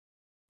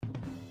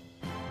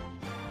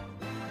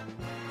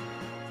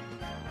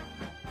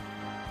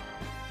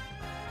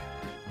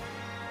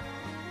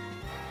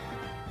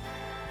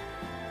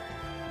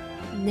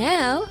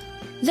Now,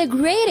 the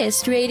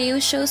greatest radio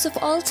shows of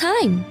all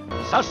time.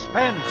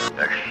 Suspense.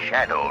 The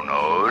Shadow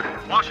Node.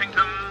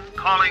 Washington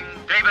calling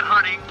David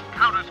Harding,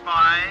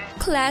 counter-spy.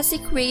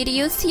 Classic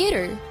radio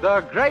theater.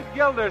 The Great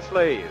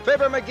Gildersleeve.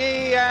 Fibber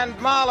McGee and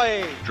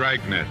Molly.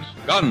 Dragnet.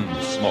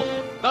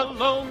 Gunsmoke. The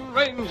Lone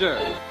Ranger.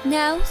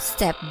 Now,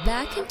 step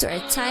back into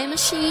a time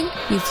machine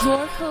with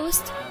your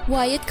host,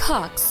 Wyatt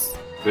Cox.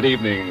 Good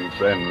evening,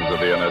 friends of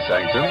the Inner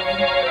Sanctum.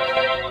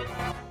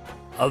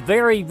 A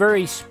very,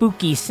 very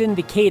spooky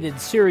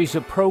syndicated series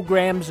of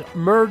programs,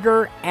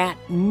 Murder at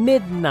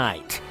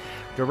Midnight,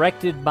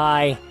 directed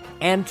by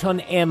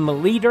Anton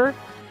M. Leader.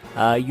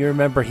 You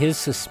remember his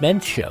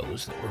suspense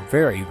shows that were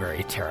very,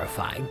 very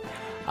terrifying.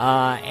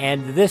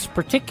 And this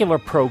particular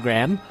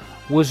program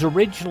was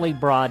originally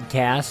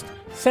broadcast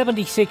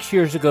 76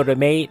 years ago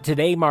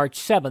today, March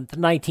 7th,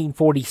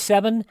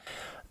 1947,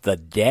 The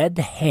Dead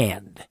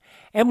Hand.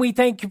 And we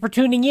thank you for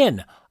tuning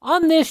in.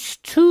 On this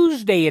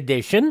Tuesday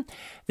edition,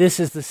 this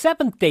is the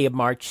 7th day of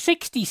March,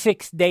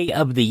 66th day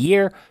of the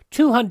year,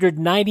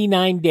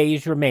 299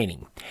 days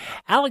remaining.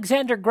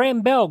 Alexander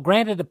Graham Bell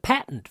granted a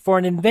patent for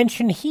an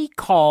invention he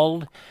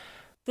called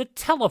the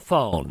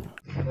telephone.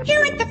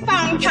 Here at the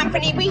phone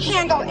company, we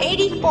handle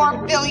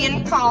 84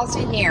 billion calls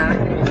a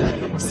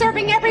year,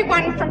 serving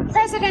everyone from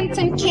presidents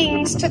and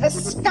kings to the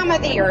scum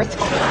of the earth.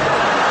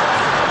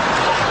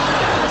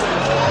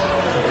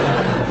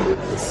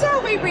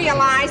 So we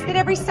realized that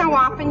every so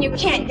often you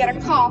can't get a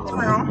call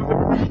through.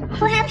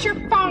 Perhaps your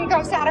phone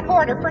goes out of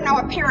order for no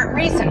apparent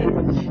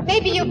reason.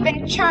 Maybe you've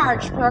been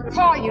charged for a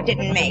call you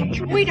didn't make.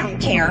 We don't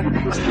care.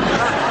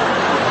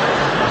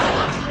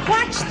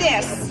 Watch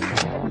this.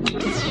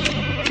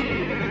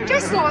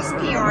 Just lost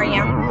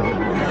Peoria.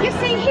 You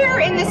see, here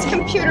in this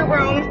computer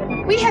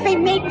room, we have a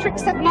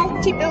matrix of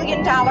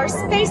multi-billion-dollar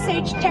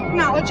space-age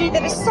technology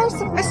that is so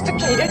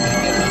sophisticated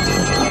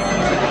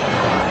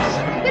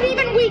that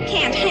even we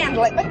can't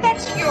handle it, but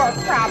that's your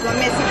problem,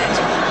 isn't it?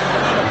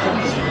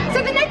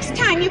 So the next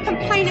time you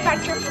complain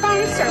about your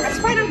phone service,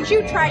 why don't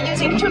you try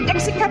using 2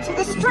 Dixie cups with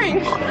a string?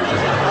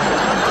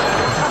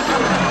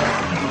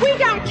 We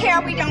don't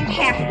care, we don't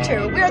have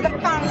to. We're the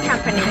phone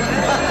company.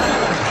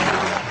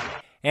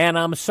 And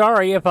I'm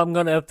sorry if I'm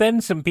going to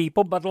offend some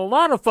people, but a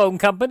lot of phone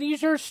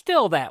companies are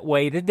still that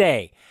way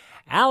today.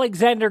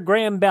 Alexander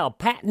Graham Bell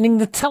patenting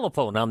the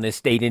telephone on this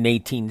date in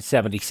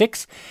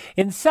 1876.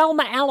 In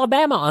Selma,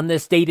 Alabama on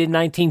this date in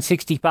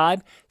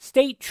 1965,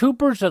 state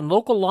troopers and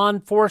local law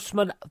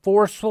enforcement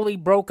forcefully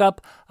broke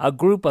up a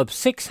group of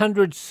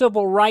 600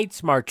 civil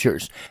rights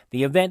marchers.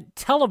 The event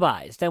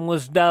televised and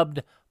was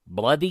dubbed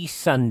Bloody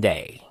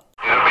Sunday.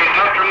 It will be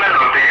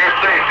detrimental to your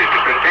safety to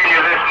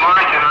continue this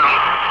march, and I'm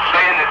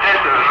saying that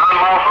this is an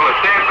unlawful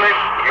assembly.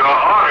 You're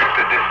ordered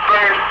to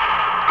disperse,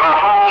 go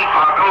home,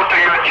 or go to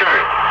your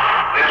church.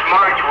 This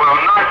march will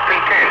not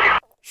continue.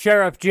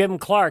 Sheriff Jim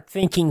Clark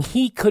thinking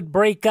he could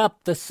break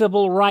up the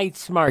civil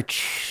rights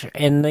march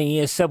and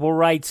the civil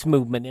rights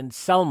movement in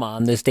Selma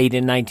on this date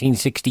in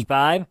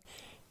 1965.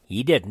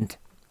 He didn't.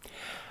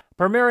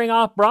 Premiering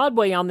off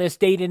Broadway on this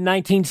date in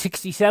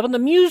 1967, the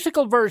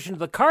musical version of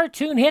the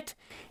cartoon hit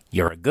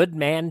You're a Good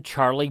Man,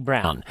 Charlie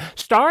Brown.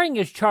 Starring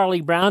as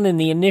Charlie Brown in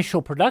the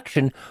initial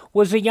production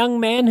was a young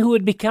man who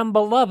had become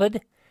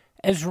beloved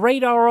as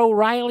Radar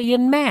O'Reilly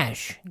in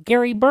MASH,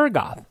 Gary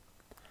Burghoff.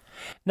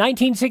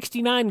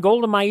 1969,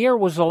 Golda Meir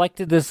was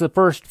elected as the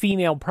first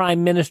female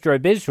prime minister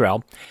of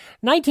Israel.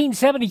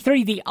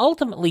 1973, the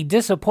ultimately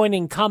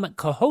disappointing comet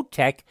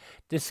Kohoutek,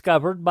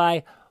 discovered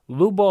by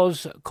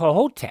Lubos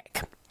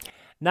Kohoutek.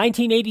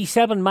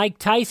 1987, Mike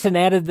Tyson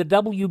added the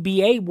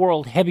WBA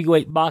World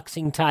Heavyweight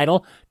Boxing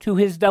title to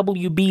his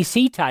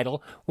WBC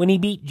title when he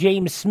beat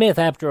James Smith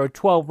after a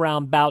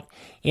 12-round bout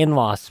in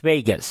Las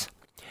Vegas.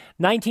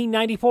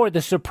 1994,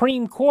 the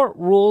Supreme Court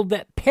ruled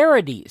that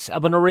parodies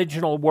of an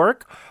original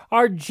work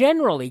are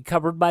generally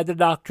covered by the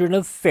doctrine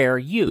of fair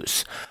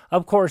use.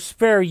 Of course,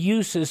 fair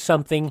use is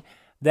something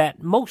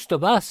that most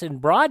of us in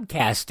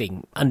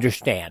broadcasting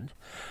understand,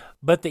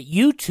 but that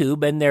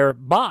YouTube and their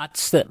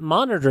bots that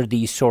monitor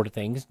these sort of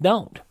things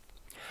don't.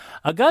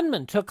 A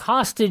gunman took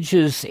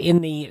hostages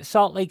in the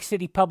Salt Lake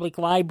City Public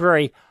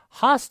Library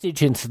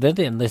hostage incident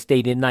in this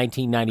date in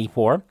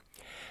 1994.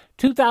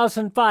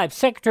 2005,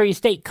 Secretary of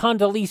State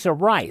Condoleezza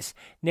Rice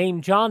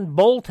named John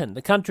Bolton,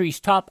 the country's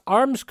top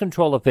arms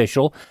control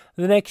official,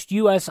 the next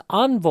U.S.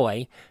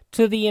 envoy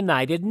to the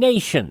United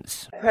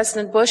Nations.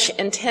 President Bush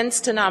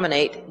intends to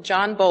nominate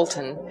John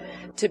Bolton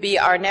to be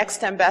our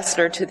next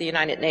ambassador to the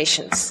United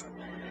Nations.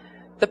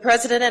 The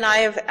President and I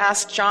have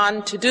asked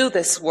John to do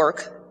this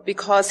work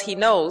because he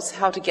knows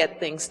how to get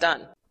things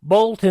done.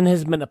 Bolton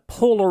has been a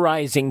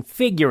polarizing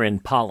figure in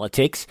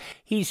politics.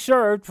 He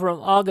served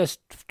from August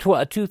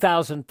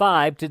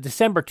 2005 to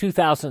December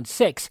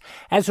 2006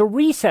 as a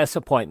recess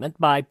appointment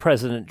by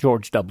President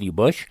George W.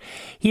 Bush.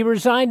 He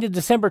resigned in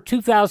December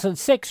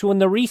 2006 when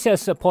the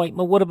recess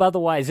appointment would have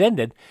otherwise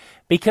ended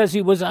because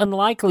he was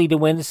unlikely to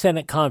win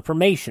Senate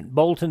confirmation.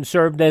 Bolton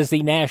served as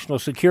the National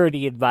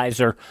Security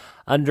Advisor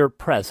under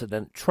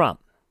President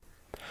Trump.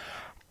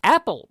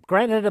 Apple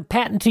granted a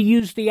patent to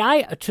use the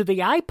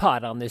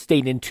iPod on this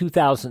date in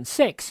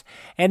 2006,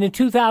 and in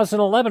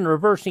 2011,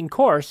 reversing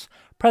course,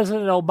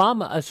 President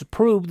Obama has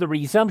approved the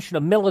resumption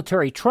of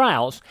military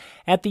trials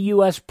at the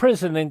U.S.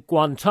 prison in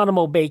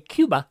Guantanamo Bay,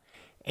 Cuba,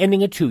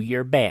 ending a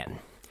 2-year ban.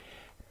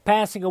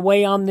 Passing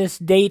away on this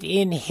date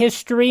in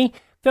history,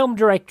 film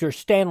director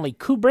Stanley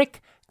Kubrick,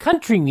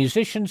 country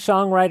musician,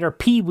 songwriter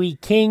Pee Wee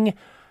King,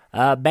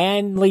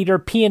 band leader,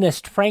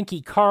 pianist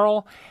Frankie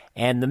Carl,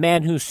 and the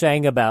man who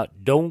sang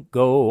about Don't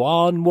Go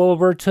on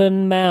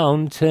Wolverton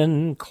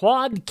Mountain,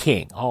 Claude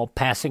King, all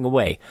passing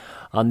away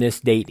on this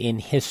date in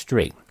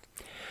history.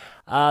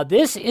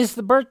 This is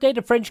the birthday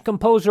of French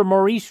composer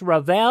Maurice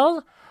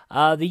Ravel,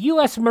 the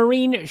U.S.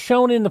 Marine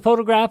shown in the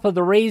photograph of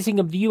the raising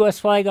of the U.S.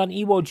 flag on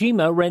Iwo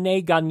Jima,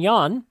 Rene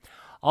Gagnon,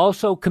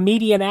 also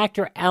comedian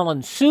actor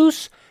Alan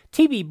Seuss,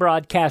 TV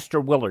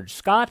broadcaster Willard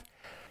Scott,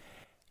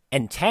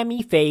 and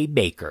Tammy Faye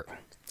Baker.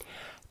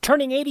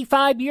 Turning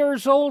 85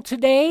 years old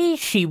today,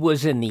 she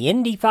was in the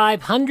Indy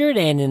 500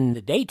 and in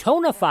the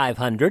Daytona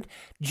 500.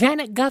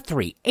 Janet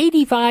Guthrie,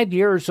 85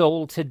 years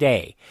old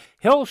today.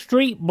 Hill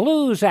Street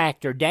Blues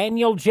actor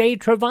Daniel J.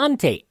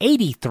 Travante,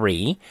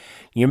 83.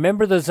 You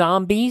remember the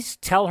Zombies?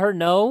 Tell Her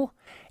No,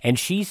 and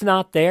She's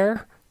Not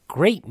There.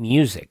 Great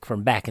music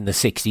from back in the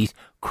 60s.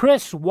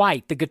 Chris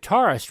White, the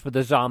guitarist for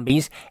the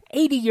Zombies,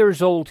 80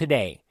 years old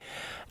today.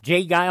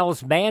 Jay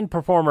Giles' band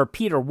performer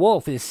Peter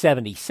Wolf is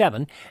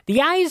 77.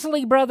 The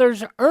Isley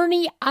Brothers'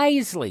 Ernie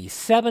Isley,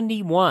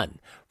 71.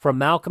 From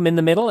Malcolm in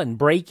the Middle and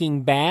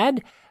Breaking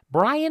Bad,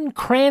 Bryan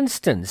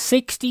Cranston,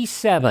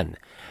 67.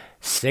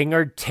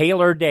 Singer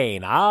Taylor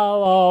Dane,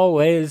 I'll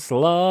Always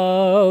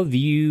Love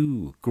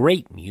You.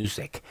 Great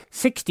music.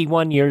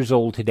 61 years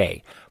old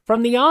today.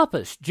 From The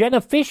Office,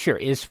 Jenna Fisher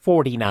is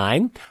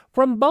 49.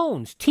 From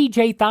Bones,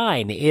 TJ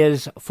Thine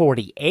is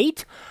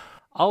 48.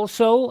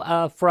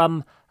 Also,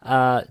 from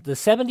the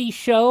 70s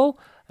show,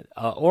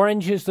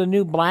 Orange is the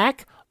New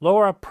Black,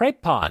 Laura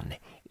Prepon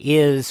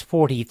is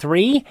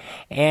 43.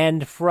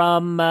 And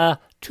from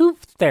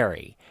Tooth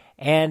Fairy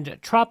and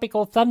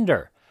Tropical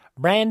Thunder,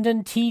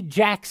 Brandon T.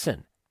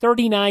 Jackson,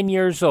 39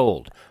 years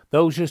old.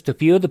 Those just a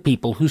few of the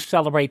people who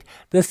celebrate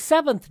the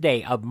 7th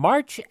day of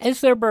March as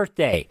their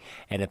birthday.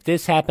 And if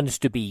this happens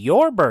to be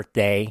your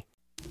birthday...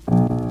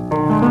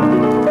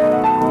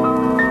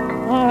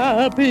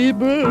 Happy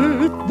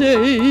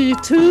birthday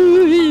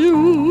to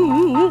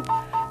you.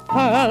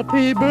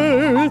 Happy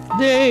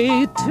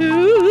birthday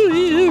to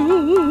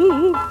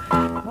you.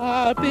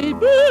 Happy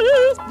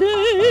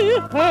birthday,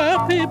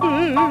 happy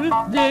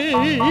birthday.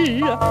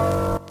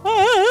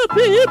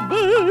 Happy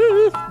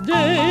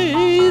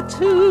birthday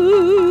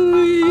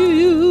to you.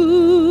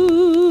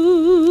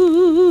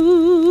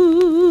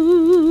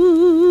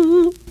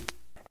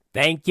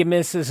 Thank you,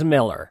 Mrs.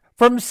 Miller.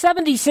 From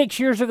 76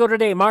 years ago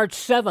today, March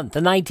 7th,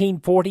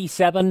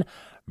 1947,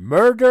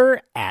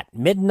 Murder at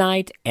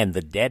Midnight and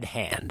the Dead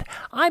Hand.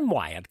 I'm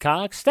Wyatt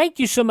Cox. Thank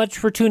you so much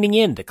for tuning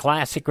in to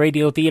Classic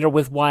Radio Theater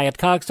with Wyatt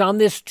Cox on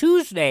this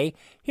Tuesday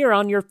here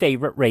on your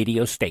favorite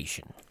radio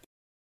station.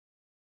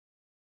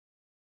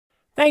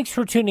 Thanks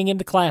for tuning in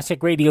to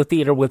Classic Radio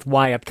Theater with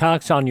Wyatt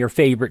Cox on your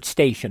favorite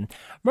station.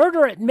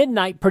 Murder at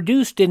Midnight,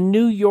 produced in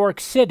New York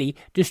City,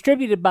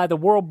 distributed by the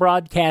World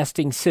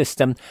Broadcasting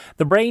System,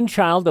 the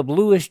brainchild of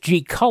Louis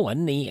G.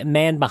 Cohen, the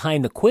man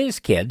behind the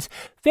Quiz Kids.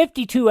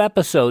 52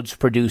 episodes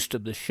produced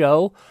of the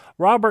show.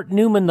 Robert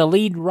Newman, the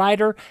lead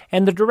writer,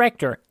 and the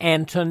director,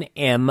 Anton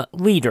M.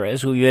 Leader.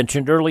 As we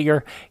mentioned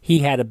earlier, he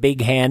had a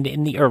big hand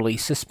in the early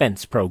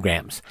suspense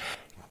programs.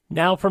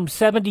 Now from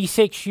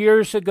 76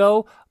 years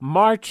ago,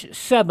 March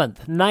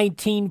 7th,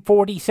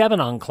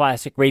 1947 on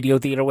Classic Radio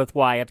Theater with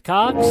Wyatt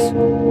Cox.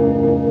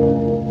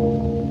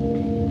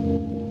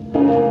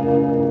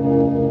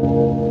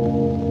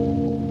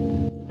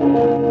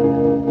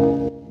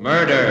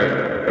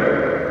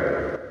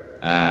 Murder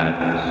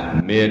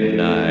at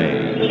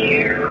Midnight.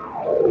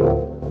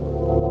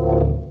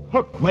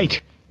 Hook,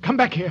 wait. Come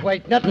back here.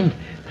 Wait, nothing.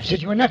 I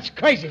said you were nuts,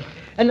 crazy.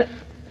 And...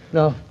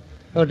 No,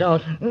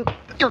 don't.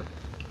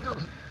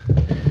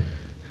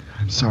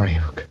 I'm sorry,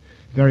 Hook.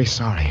 Very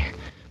sorry.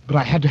 But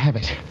I had to have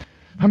it.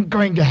 I'm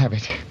going to have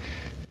it.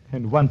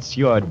 And once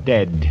you're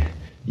dead,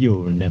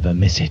 you'll never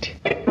miss it.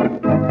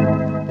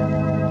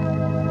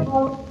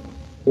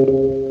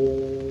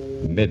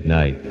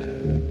 Midnight.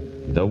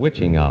 The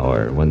witching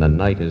hour when the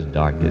night is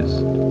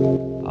darkest.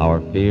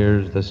 Our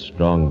fears the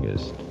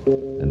strongest.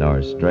 And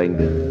our strength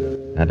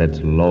at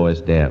its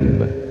lowest ebb.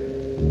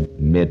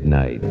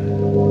 Midnight.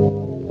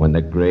 When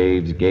the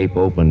graves gape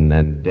open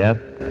and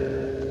death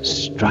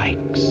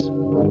strikes.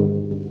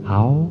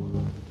 How?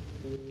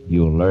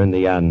 You'll learn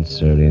the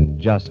answer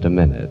in just a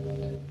minute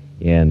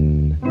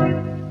in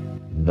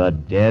The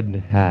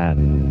Dead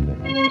Hand.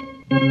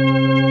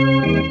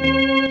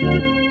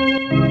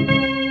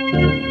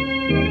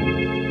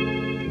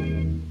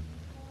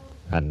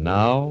 And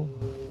now,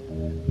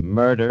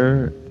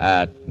 Murder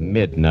at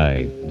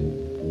Midnight.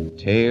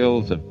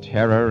 Tales of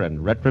terror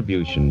and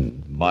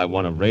retribution by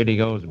one of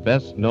radio's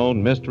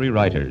best-known mystery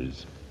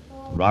writers,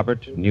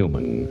 Robert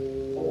Newman.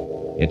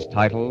 Its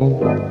title,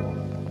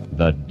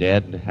 The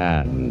Dead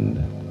Hand.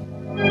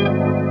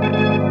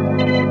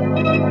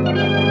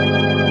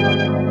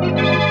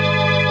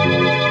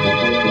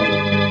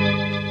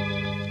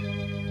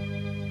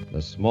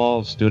 The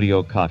small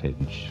studio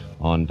cottage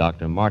on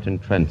Dr. Martin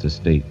Trent's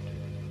estate.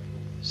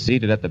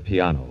 Seated at the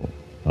piano,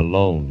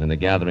 alone in the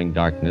gathering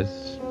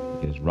darkness,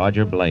 is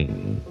Roger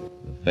Blaine,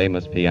 the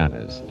famous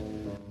pianist,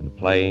 and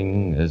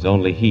playing as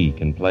only he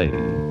can play.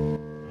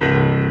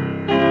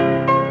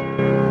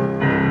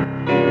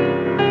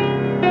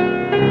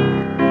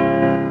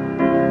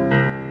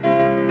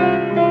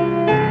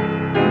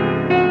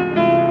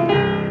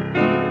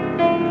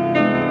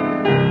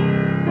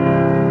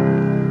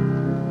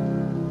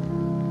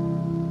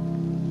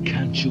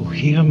 Can't you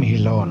hear me,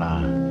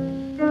 Lorna?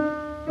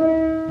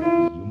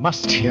 You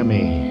must hear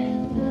me.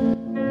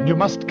 And you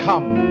must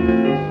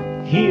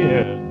come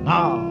here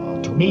now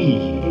to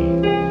me.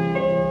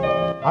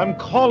 I'm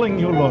calling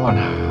you,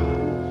 Lorna.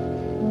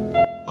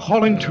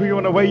 Calling to you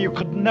in a way you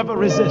could never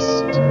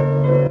resist.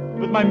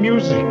 With my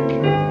music,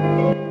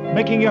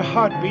 making your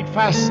heart beat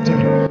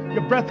faster,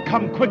 your breath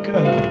come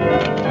quicker.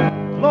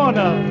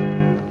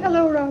 Lorna.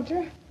 Hello,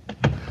 Roger.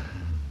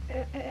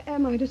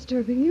 Am I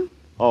disturbing you?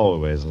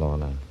 Always,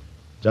 Lorna.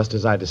 Just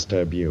as I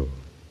disturb you.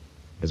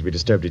 As we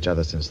disturbed each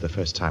other since the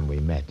first time we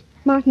met.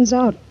 Martin's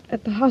out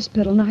at the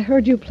hospital, and I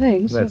heard you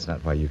playing, so... That's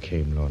not why you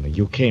came, Lorna.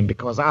 You came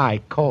because I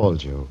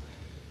called you.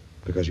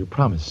 Because you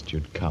promised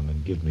you'd come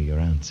and give me your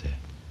answer.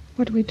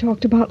 What we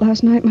talked about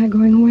last night, my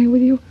going away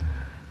with you?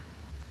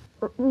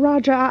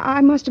 Roger,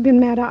 I must have been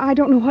mad. I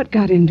don't know what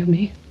got into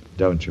me.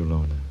 Don't you,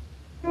 Lorna?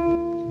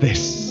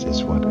 This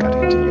is what got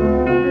into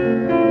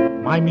you.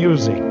 My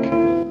music.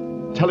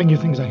 Telling you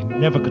things I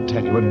never could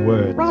tell you in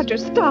words. Roger,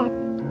 stop.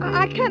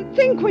 I can't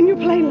think when you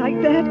play like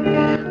that.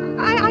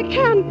 I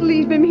can't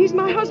leave him. He's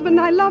my husband.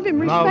 I love him,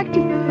 respect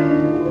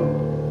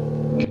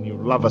him. Can you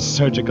love a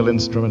surgical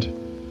instrument?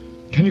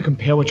 Can you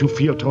compare what you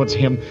feel towards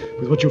him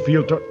with what you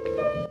feel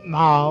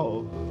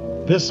now,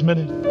 this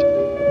minute?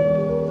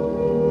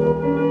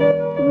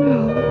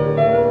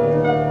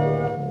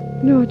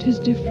 No, it is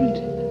different.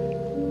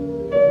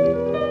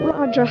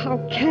 Roger, how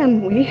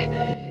can we?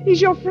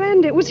 He's your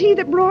friend. It was he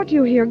that brought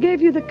you here,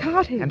 gave you the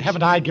cottage. And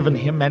haven't I given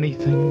him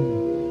anything?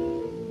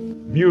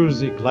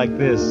 Music like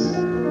this.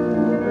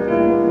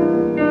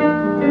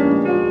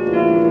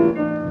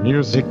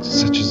 Music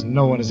such as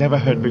no one has ever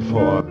heard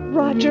before.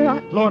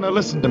 Roger, Lorna,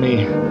 listen to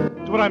me.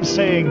 To what I'm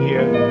saying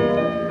here.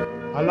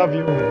 I love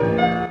you.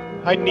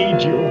 I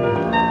need you.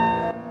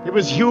 It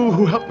was you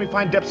who helped me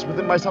find depths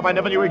within myself I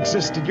never knew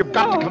existed. You've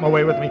got to come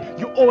away with me.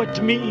 You owe it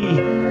to me.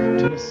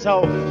 To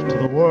yourself, to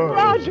the world.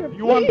 Roger,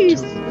 you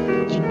please.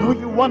 Want to. You know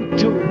you want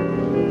to.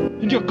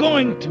 And you're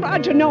going to.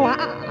 Roger, no, I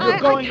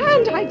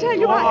can't. I tell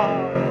you, You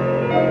are.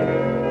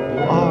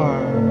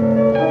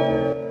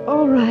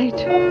 All right.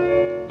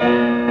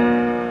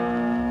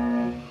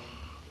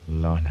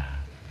 Lorna.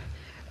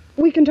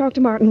 We can talk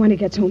to Martin when he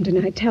gets home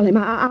tonight. Tell him.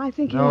 I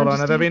think he'll No, Lorna,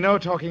 understand. there'll be no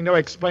talking, no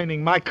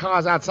explaining. My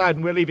car's outside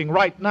and we're leaving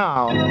right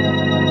now.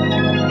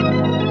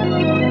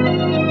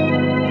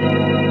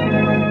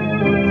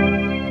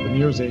 The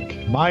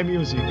music, my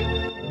music,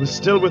 was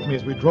still with me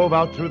as we drove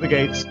out through the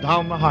gates,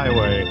 down the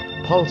highway,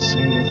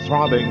 pulsing,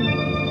 throbbing.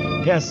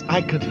 Yes,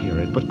 I could hear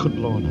it, but could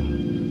Lorna?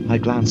 I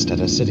glanced at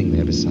her sitting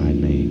there beside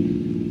me.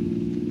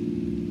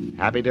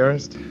 Happy,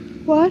 dearest?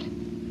 What?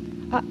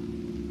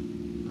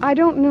 I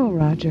don't know,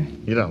 Roger.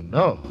 You don't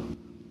know?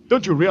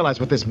 Don't you realize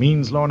what this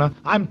means, Lorna?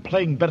 I'm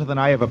playing better than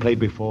I ever played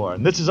before,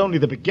 and this is only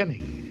the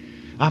beginning.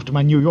 After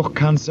my New York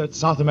concert,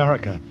 South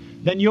America,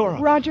 then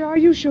Europe. Roger, are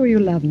you sure you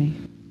love me?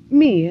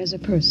 Me as a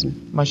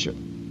person?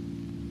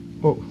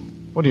 Oh,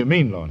 what do you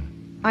mean, Lorna?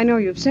 I know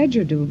you've said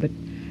you do, but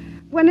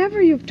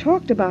whenever you've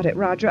talked about it,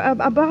 Roger,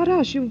 about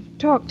us, you've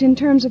talked in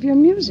terms of your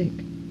music.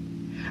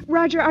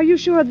 Roger, are you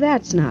sure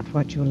that's not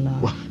what you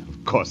love? Well,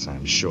 of course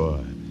I'm sure.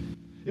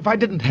 If I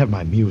didn't have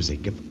my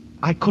music, if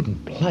I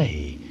couldn't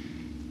play,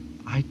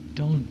 I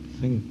don't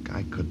think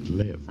I could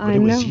live. But I it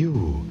was know.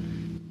 you.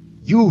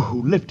 You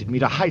who lifted me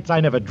to heights I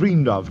never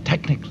dreamed of,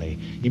 technically,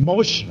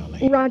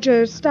 emotionally.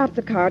 Roger, stop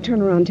the car,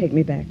 turn around, take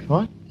me back.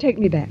 What? Take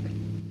me back.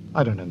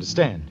 I don't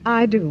understand.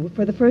 I do,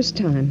 for the first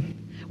time.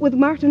 With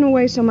Martin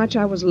away so much,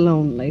 I was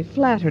lonely,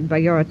 flattered by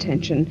your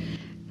attention.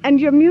 And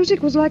your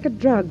music was like a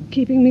drug,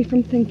 keeping me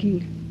from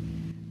thinking.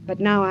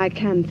 But now I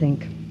can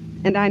think.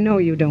 And I know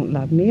you don't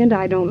love me, and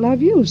I don't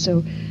love you,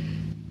 so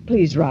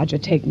please, Roger,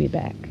 take me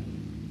back.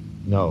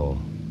 No.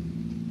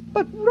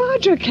 But,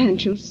 Roger,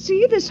 can't you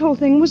see? This whole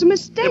thing was a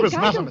mistake. It was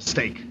not a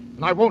mistake,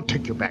 and I won't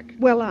take you back.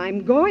 Well,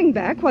 I'm going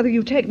back, whether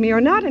you take me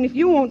or not, and if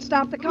you won't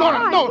stop the car...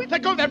 Laura, no!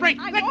 Let go of that brake!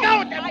 Let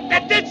go of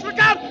that ditch! Look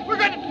out! We're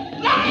going to...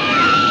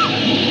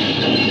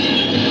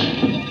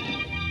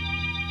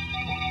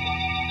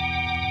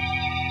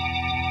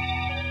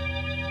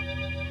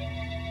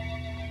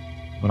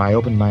 When I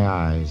opened my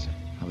eyes,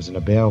 I was in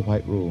a bare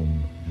white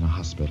room in a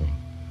hospital.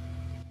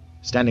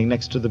 Standing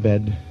next to the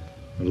bed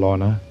were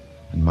Lorna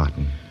and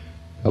Martin.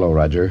 Hello,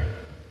 Roger.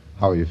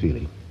 How are you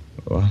feeling?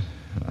 What?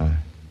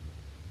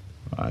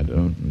 I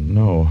don't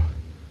know.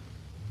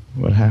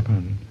 What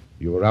happened?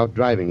 You were out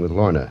driving with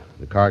Lorna.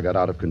 The car got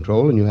out of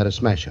control and you had a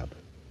smash-up.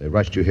 They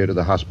rushed you here to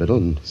the hospital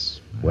and,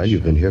 well,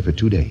 you've been here for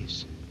 2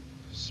 days.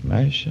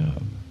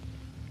 Smash-up?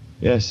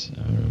 Yes,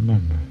 I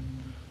remember.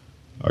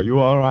 Are you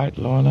all right,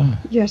 Lorna?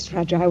 Yes,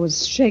 Roger, I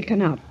was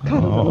shaken up,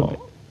 cut a little bit.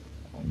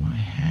 My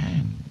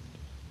hand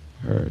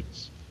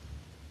hurts.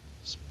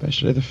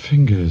 Especially the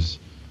fingers.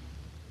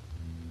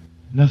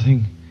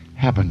 Nothing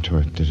happened to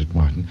it, did it,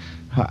 Martin?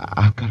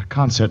 I've got a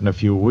concert in a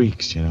few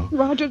weeks, you know.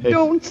 Roger,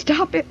 don't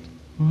stop it.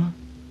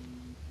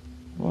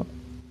 What?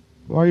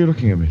 Why are you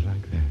looking at me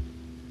like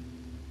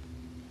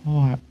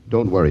that?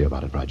 Don't worry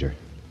about it, Roger.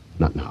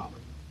 Not now.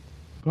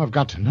 Well, I've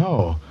got to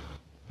know.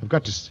 I've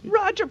got to see.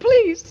 Roger,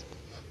 please.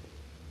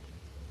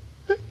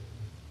 It's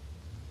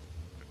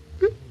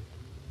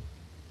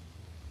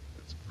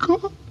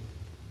gone.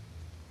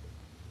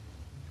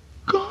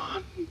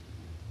 Gone.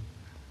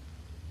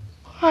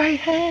 My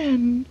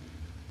hand.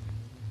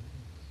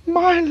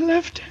 My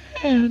left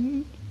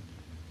hand.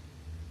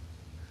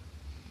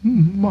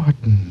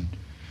 Martin,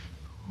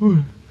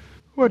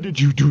 what did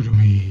you do to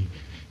me?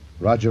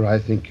 Roger, I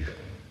think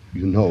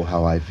you know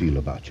how I feel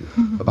about you,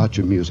 about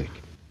your music.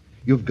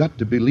 You've got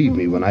to believe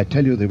me when I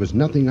tell you there was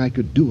nothing I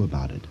could do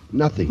about it.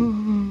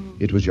 Nothing.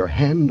 It was your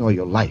hand or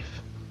your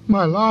life.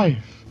 My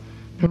life?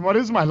 And what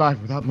is my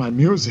life without my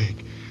music?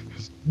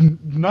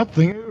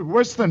 Nothing.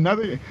 Worse than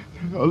nothing.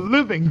 A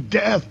living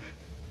death.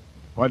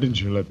 Why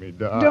didn't you let me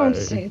die? Don't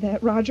say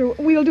that, Roger.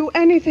 We'll do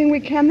anything we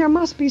can. There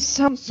must be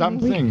something.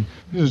 Something?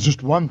 There's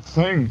just one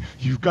thing.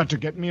 You've got to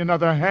get me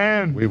another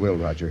hand. We will,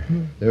 Roger.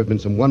 There have been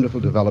some wonderful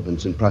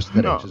developments in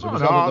prosthetics as a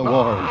result of the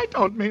war. I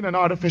don't mean an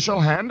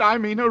artificial hand. I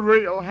mean a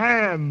real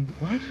hand.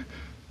 What?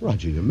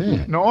 Roger, you're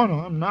mad. No,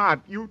 I'm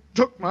not. You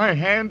took my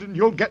hand and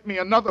you'll get me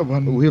another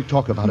one. We'll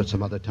talk about it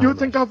some other time. You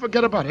think I'll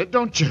forget about it,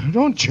 don't you?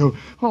 Don't you?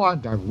 Oh, I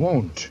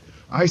won't.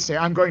 I say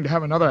I'm going to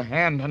have another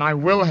hand, and I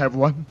will have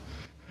one.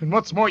 And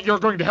what's more, you're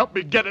going to help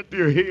me get it, do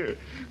you hear?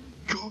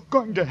 You're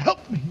going to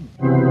help me.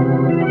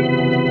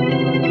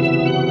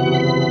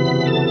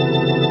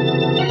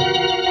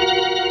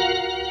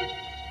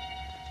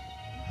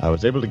 I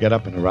was able to get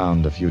up and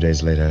around a few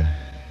days later.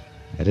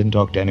 I didn't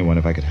talk to anyone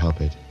if I could help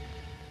it.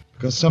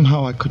 Because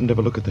somehow I couldn't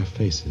ever look at their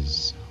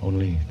faces,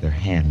 only their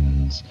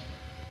hands.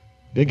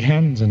 Big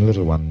hands and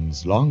little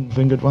ones,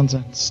 long-fingered ones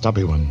and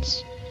stubby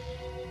ones.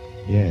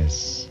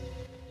 Yes,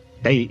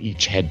 they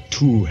each had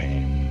 2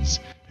 hands.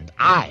 And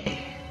I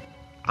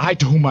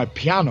to whom my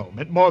piano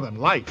meant more than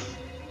life,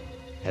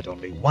 had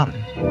only 1.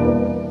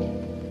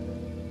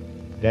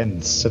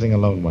 Then, sitting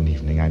alone one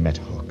evening, I met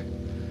Hook.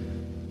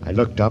 I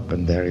looked up,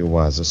 and there he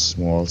was, a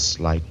small,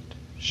 slight,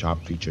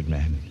 sharp-featured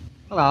man.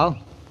 Hello.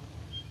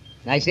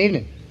 Nice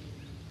evening.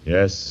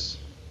 Yes,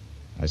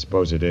 I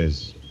suppose it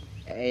is.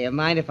 You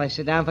mind if I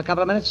sit down for a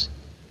couple of minutes?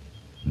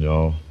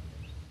 No.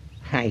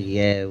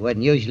 I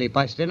wouldn't usually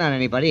bust in on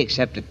anybody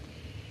except that...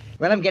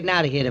 Well, I'm getting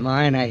out of here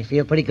tomorrow, and I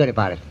feel pretty good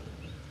about it.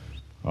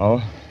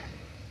 Oh?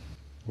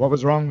 What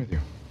was wrong with you?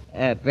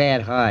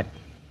 Bad heart.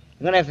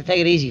 I'm going to have to take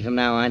it easy from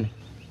now on.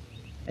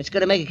 It's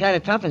going to make it kind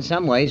of tough in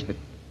some ways, but...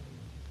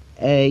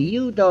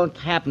 you don't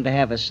happen to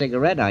have a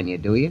cigarette on you,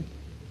 do you?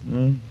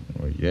 Oh,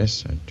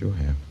 yes, I do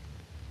have.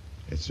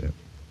 It's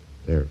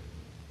there.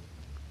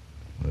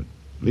 Well,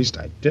 at least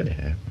I did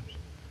have a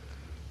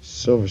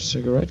silver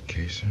cigarette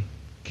case.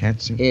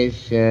 Can't seem...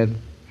 Is,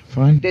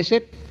 Fine. This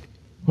it?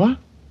 What?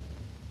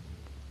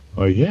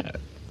 Oh, yeah.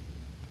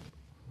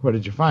 Where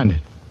did you find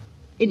it?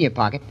 In your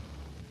pocket.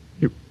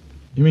 You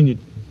mean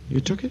you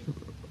took it?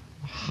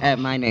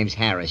 My name's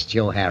Harris,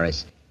 Joe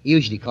Harris. You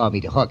usually call me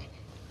the Hook.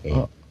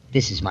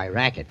 This is my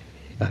racket.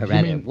 Or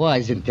rather, it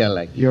was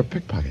until... You're a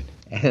pickpocket.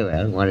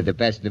 Well, one of the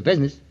best in the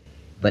business.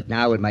 But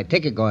now with my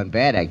ticket going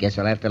bad, I guess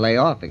I'll have to lay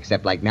off,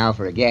 except like now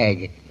for a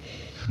gag.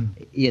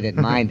 You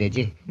didn't mind, did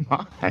you?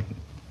 Mind?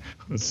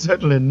 Well,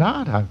 certainly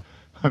not.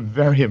 I'm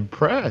very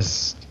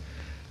impressed.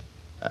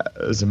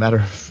 As a matter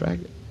of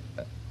fact,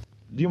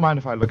 do you mind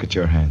if I look at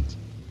your hands?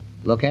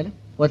 Look at them?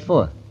 What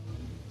for?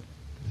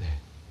 They're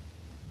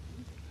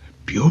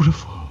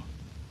beautiful.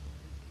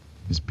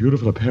 As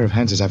beautiful a pair of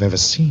hands as I've ever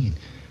seen.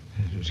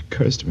 It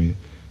occurs to me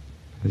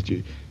that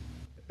you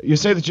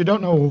say that you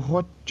don't know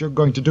what you're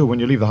going to do when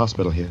you leave the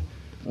hospital here.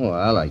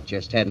 Well, I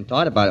just hadn't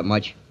thought about it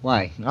much.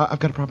 Why? I've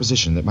got a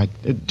proposition that might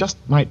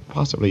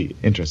possibly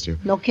interest you.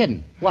 No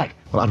kidding. What?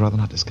 Well, I'd rather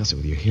not discuss it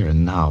with you here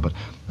and now, but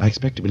I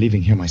expect to be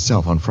leaving here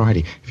myself on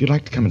Friday. If you'd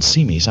like to come and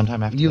see me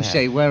sometime after that. You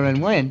say where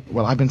and when?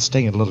 Well, I've been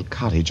staying at a little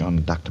cottage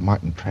on Dr.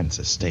 Martin Trent's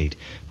estate.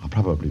 I'll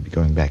probably be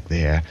going back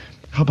there.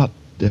 How about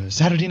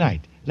Saturday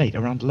night, late,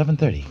 around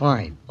 11:30?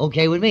 Fine.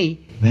 Okay with me.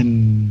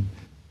 Then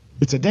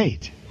it's a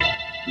date.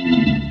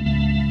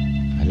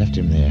 I left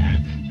him there,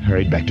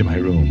 hurried back to my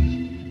room.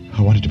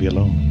 I wanted to be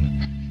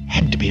alone.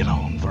 Had to be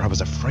alone, for I was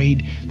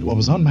afraid that what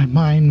was on my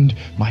mind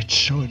might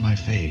show in my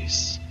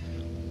face.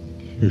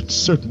 It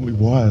certainly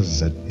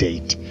was a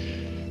date.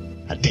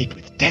 A date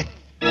with death.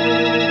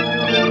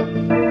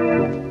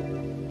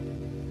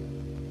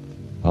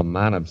 A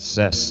man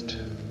obsessed,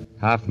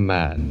 half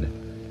mad,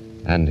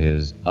 and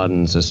his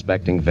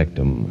unsuspecting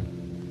victim.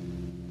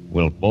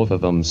 Will both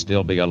of them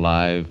still be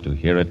alive to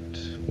hear it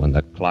when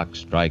the clock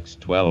strikes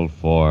 12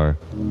 for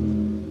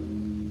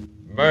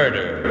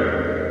murder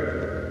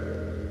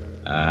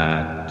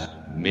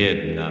at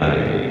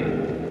midnight?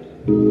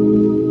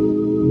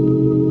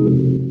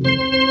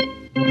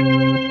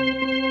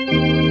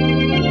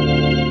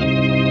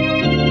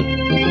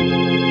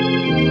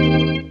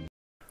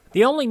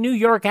 The only New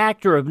York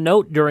actor of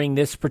note during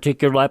this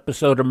particular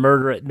episode of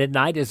Murder at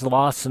Midnight is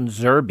Lawson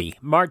Zerbe.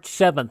 March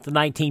 7th,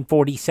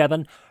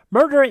 1947,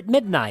 Murder at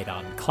Midnight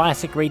on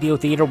Classic Radio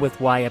Theater with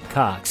Wyatt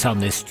Cox on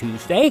this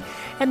Tuesday.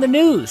 And the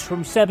news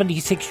from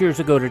 76 years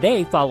ago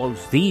today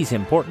follows these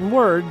important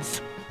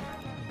words.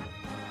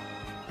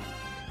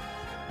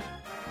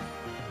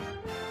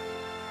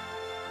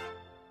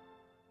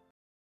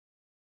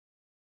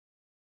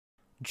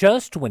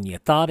 Just when you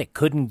thought it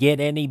couldn't get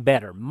any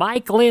better,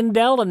 Mike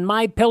Lindell and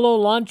MyPillow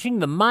launching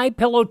the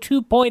MyPillow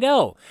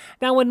 2.0.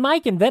 Now, when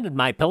Mike invented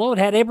MyPillow, it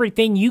had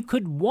everything you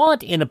could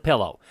want in a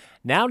pillow.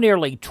 Now,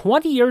 nearly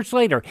 20 years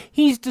later,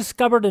 he's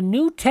discovered a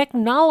new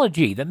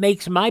technology that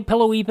makes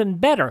MyPillow even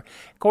better.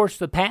 Of course,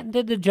 the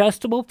patented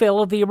adjustable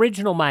fill of the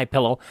original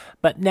MyPillow,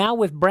 but now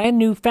with brand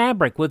new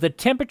fabric with a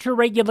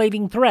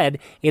temperature-regulating thread,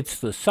 it's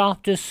the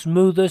softest,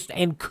 smoothest,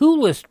 and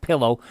coolest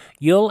pillow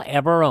you'll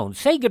ever own.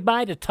 Say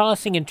goodbye to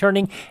tossing and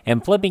turning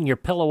and flipping your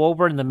pillow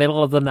over in the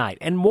middle of the night.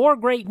 And more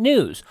great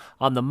news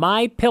on the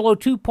MyPillow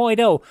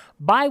 2.0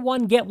 buy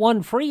one, get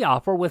one free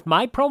offer with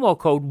my promo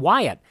code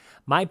Wyatt.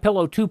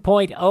 MyPillow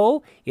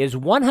 2.0 is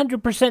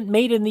 100%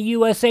 made in the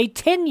USA,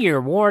 10-year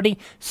warranty,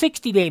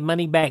 60-day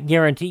money-back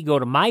guarantee. Go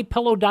to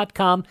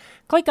MyPillow.com,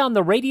 click on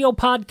the radio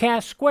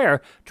podcast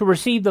square to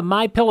receive the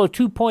MyPillow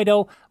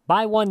 2.0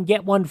 buy one,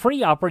 get one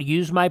free offer.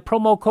 Use my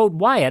promo code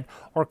Wyatt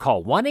or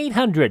call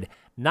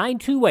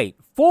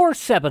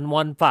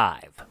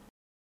 1-800-928-4715.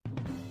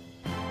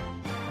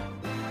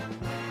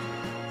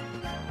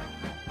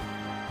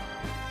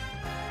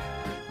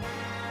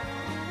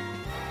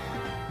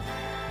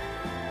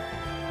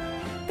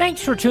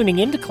 Thanks for tuning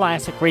in to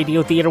Classic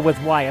Radio Theater with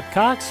Wyatt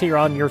Cox here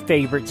on your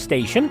favorite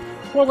station.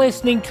 We're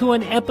listening to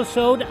an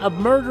episode of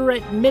Murder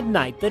at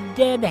Midnight, The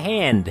Dead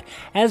Hand,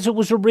 as it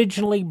was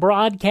originally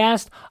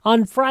broadcast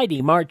on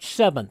Friday, March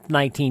 7th,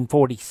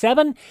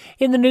 1947.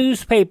 In the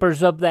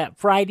newspapers of that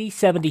Friday,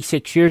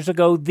 76 years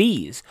ago,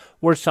 these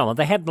were some of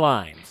the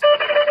headlines.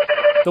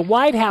 The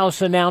White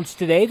House announced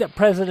today that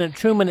President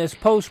Truman has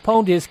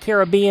postponed his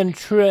Caribbean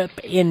trip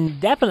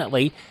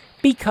indefinitely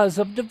because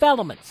of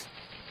developments.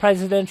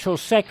 Presidential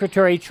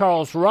Secretary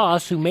Charles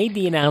Ross, who made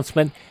the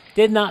announcement,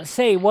 did not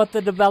say what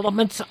the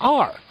developments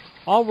are.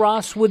 All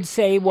Ross would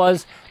say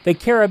was the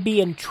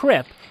Caribbean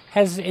trip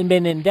has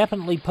been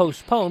indefinitely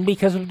postponed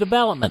because of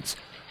developments.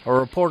 A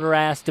reporter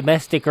asked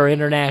domestic or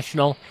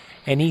international,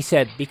 and he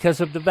said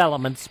because of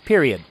developments,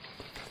 period.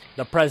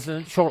 The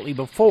president, shortly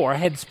before,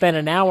 had spent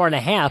an hour and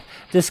a half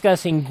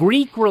discussing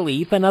Greek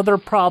relief and other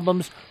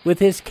problems with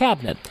his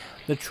cabinet.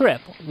 The trip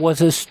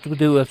was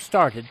to have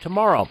started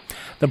tomorrow.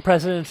 The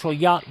presidential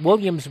yacht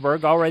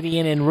Williamsburg, already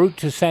en route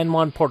to San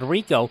Juan, Puerto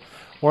Rico,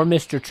 where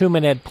Mr.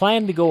 Truman had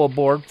planned to go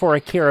aboard for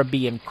a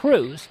Caribbean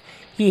cruise.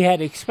 He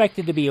had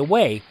expected to be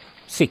away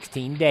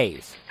 16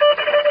 days.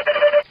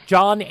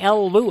 John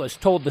L. Lewis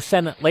told the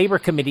Senate Labor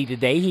Committee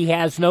today he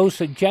has no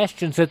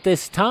suggestions at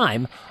this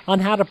time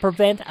on how to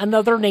prevent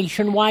another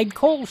nationwide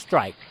coal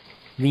strike.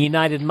 The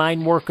United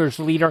Mine Workers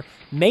leader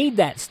made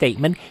that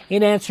statement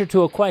in answer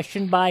to a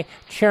question by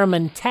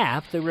Chairman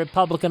Taft, the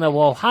Republican of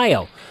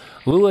Ohio.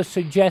 Lewis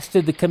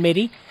suggested the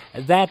committee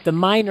that the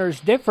miners'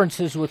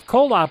 differences with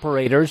coal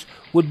operators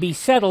would be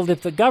settled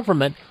if the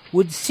government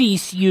would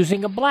cease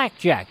using a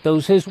blackjack.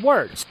 Those his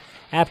words.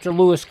 After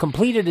Lewis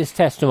completed his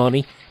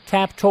testimony,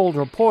 Taft told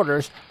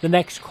reporters the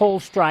next coal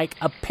strike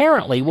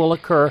apparently will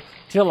occur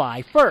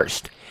July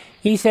 1st.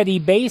 He said he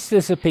based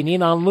this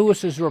opinion on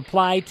Lewis's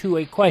reply to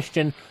a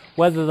question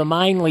whether the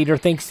mine leader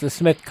thinks the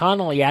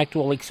Smith-Connolly Act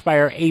will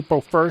expire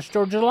April 1st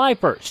or July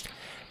 1st.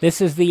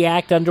 This is the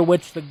act under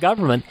which the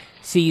government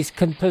seized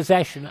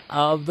possession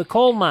of the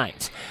coal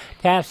mines.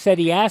 Taft said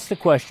he asked the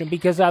question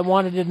because I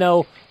wanted to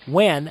know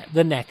when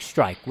the next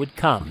strike would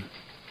come.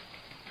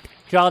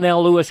 John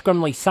L. Lewis,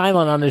 grimly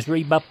silent on his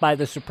rebuff by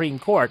the Supreme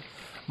Court,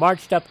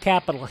 marched up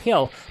Capitol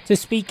Hill to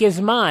speak his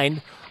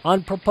mind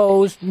on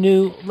proposed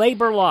new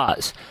labor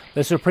laws.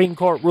 The Supreme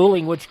Court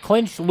ruling, which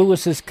clinched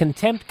Lewis's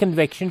contempt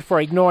conviction for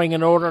ignoring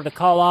an order to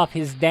call off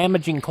his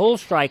damaging coal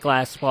strike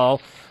last fall,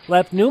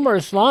 left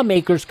numerous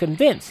lawmakers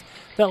convinced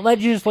that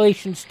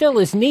legislation still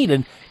is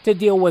needed to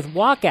deal with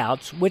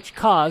walkouts which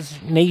cause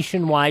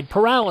nationwide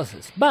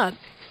paralysis. But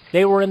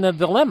they were in a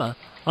dilemma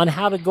on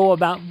how to go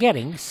about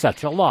getting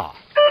such a law.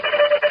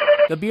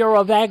 The Bureau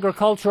of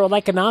Agricultural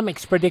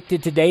Economics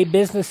predicted today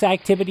business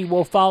activity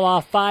will fall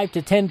off 5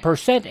 to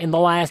 10% in the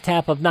last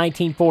half of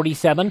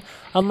 1947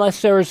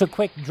 unless there is a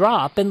quick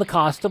drop in the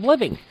cost of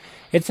living.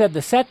 It said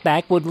the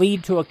setback would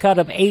lead to a cut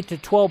of 8 to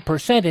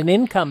 12% in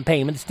income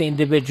payments to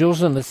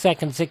individuals in the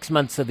second 6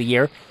 months of the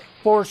year,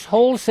 force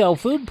wholesale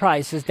food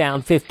prices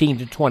down 15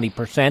 to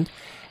 20%,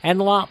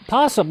 and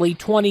possibly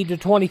 20 to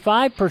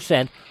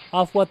 25%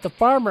 off what the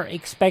farmer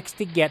expects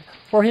to get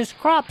for his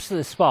crops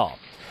this fall.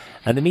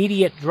 An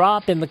immediate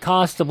drop in the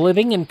cost of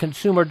living and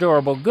consumer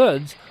durable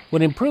goods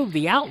would improve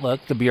the outlook,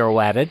 the Bureau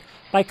added,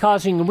 by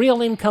causing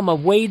real income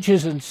of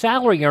wages and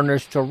salary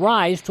earners to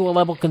rise to a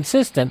level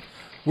consistent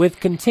with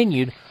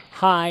continued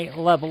high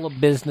level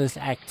of business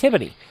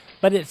activity.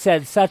 But it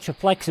said such a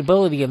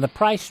flexibility in the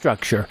price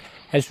structure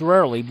has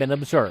rarely been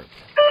observed.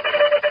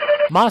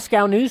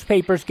 Moscow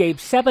newspapers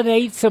gave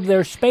 7/8 of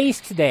their space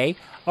today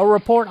a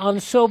report on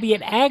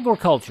Soviet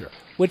agriculture,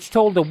 which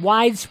told of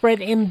widespread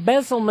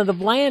embezzlement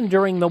of land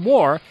during the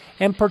war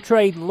and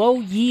portrayed low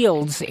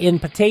yields in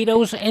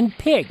potatoes and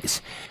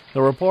pigs.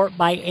 The report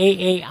by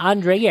A.A.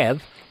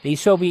 Andreev, the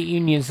Soviet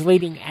Union's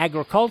leading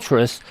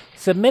agriculturist,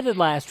 submitted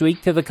last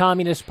week to the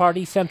Communist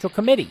Party Central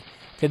Committee.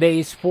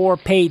 Today's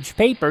 4-page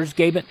papers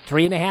gave it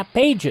 3.5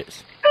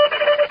 pages.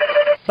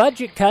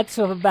 Budget cuts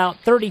of about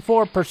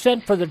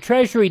 34% for the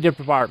Treasury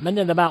Department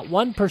and about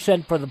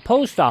 1% for the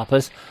Post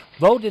Office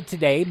voted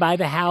today by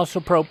the House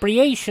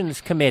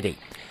Appropriations Committee.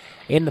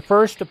 In the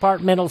first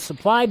departmental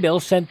supply bill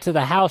sent to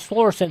the House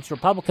floor since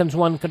Republicans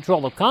won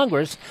control of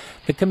Congress,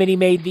 the committee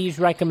made these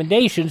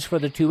recommendations for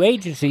the two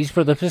agencies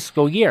for the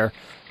fiscal year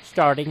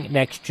starting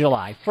next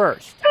July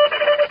 1st.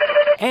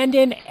 And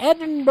in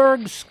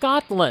Edinburgh,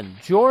 Scotland,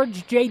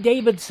 George J.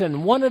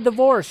 Davidson won a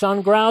divorce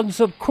on grounds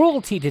of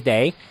cruelty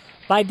today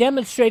by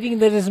demonstrating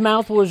that his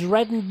mouth was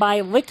reddened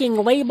by licking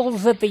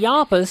labels at the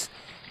office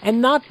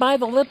and not by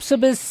the lips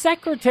of his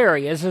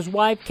secretary, as his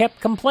wife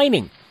kept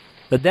complaining.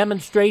 The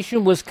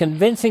demonstration was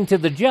convincing to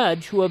the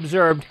judge, who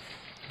observed,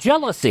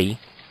 "Jealousy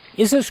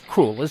is as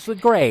cruel as the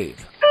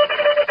grave."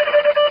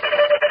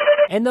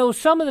 And those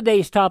some of the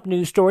day's top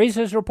news stories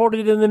as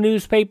reported in the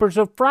newspapers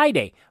of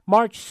Friday,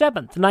 March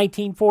 7th,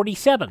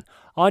 1947.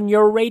 On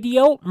your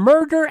radio,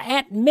 Murder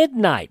at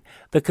Midnight.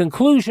 The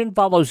conclusion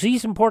follows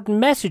these important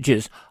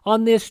messages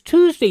on this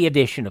Tuesday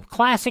edition of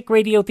Classic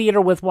Radio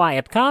Theater with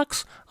Wyatt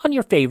Cox on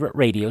your favorite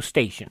radio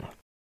station.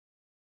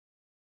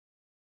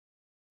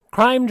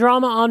 Crime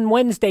drama on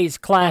Wednesday's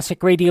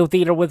Classic Radio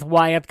Theater with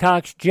Wyatt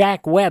Cox.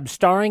 Jack Webb,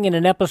 starring in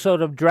an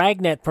episode of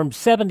Dragnet from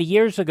 70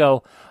 years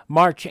ago,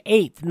 March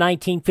 8th,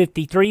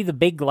 1953, The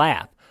Big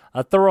Laugh.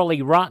 A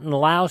thoroughly rotten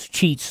louse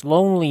cheats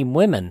lonely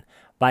women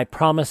by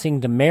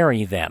promising to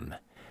marry them.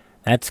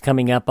 That's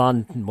coming up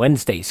on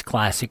Wednesday's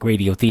Classic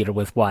Radio Theater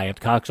with Wyatt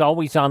Cox,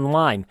 always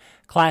online,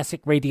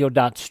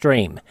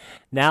 classicradio.stream.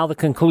 Now the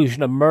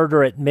conclusion of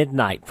Murder at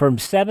Midnight from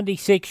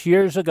 76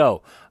 years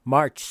ago,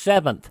 March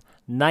 7th,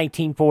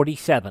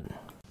 1947.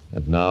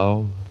 And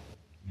now,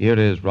 here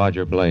is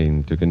Roger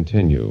Blaine to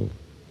continue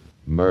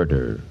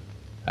Murder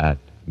at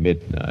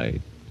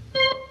Midnight.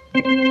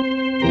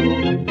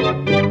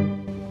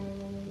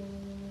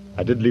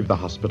 I did leave the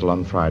hospital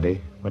on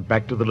Friday, went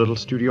back to the little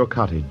studio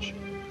cottage.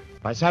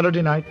 By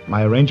Saturday night,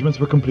 my arrangements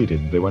were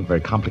completed. They weren't very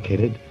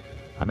complicated.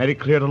 I made it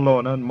clear to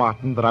Lorna and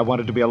Martin that I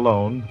wanted to be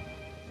alone,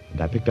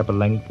 and I picked up a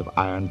length of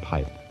iron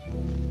pipe.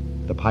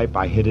 The pipe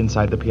I hid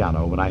inside the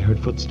piano when I heard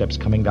footsteps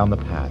coming down the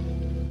path.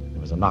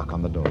 There was a knock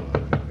on the door.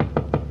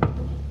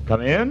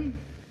 Come in?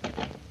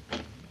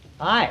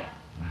 Hi.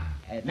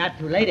 Not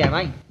too late, am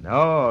I?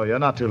 No, you're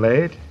not too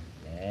late.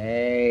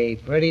 Hey,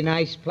 pretty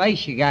nice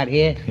place you got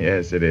here.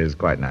 Yes, it is.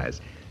 Quite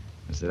nice.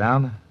 Sit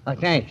down. Oh,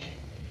 thanks.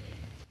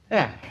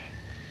 Yeah.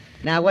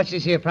 Now, what's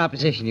this here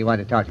proposition you want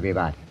to talk to me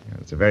about?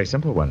 It's a very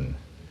simple one.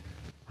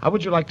 How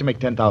would you like to make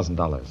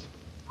 $10,000?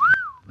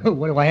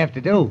 What do I have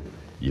to do?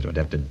 You don't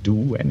have to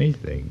do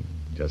anything.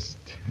 Just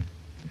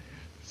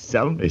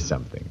sell me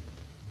something.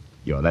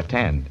 Your left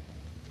hand.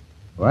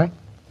 What?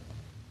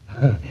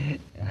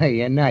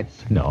 You're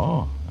nuts.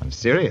 No, I'm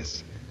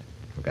serious.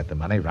 I've got the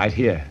money right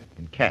here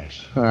in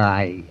cash.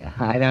 I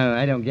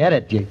don't get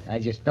it. I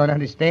just don't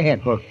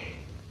understand. Look,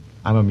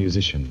 I'm a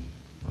musician.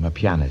 I'm a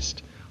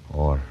pianist.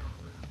 Or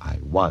I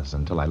was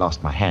until I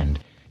lost my hand.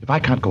 If I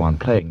can't go on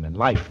playing, then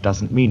life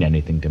doesn't mean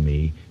anything to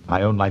me,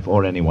 my own life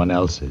or anyone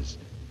else's.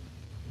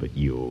 But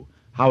you,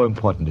 how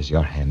important is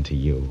your hand to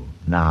you?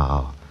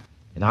 Now,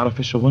 an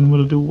artificial one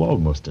will do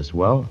almost as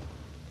well.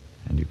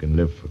 And you can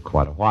live for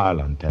quite a while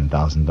on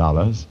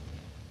 $10,000.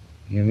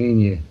 You mean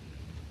you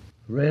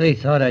really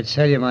thought I'd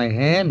sell you my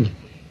hand?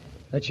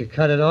 Let you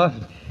cut it off?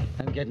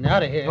 I'm getting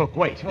out of here. Look,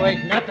 wait.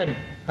 Wait, nothing.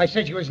 I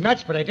said you was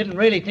nuts, but I didn't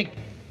really think...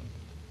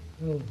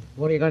 Oh,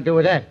 what are you going to do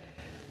with that?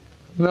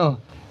 No,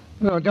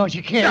 don't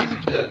you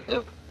can't.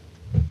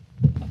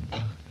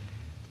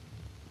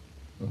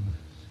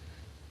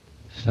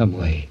 Some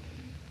way,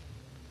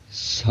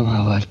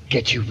 somehow I'll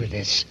get you for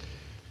this.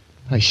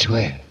 I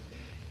swear.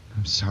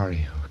 I'm sorry,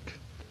 Hook.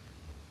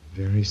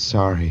 Very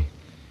sorry.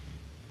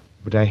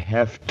 But I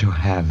have to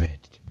have it.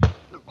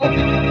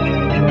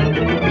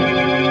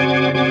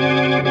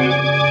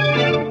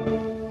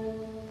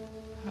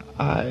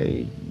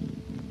 I'd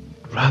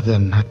rather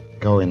not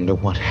go into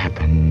what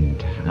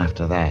happened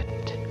after that.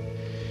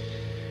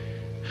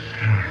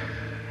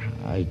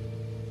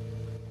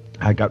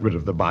 I got rid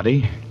of the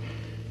body,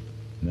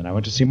 and then I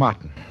went to see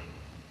Martin.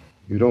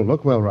 You don't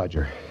look well,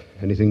 Roger.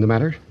 Anything the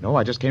matter? No,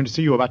 I just came to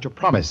see you about your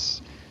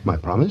promise. My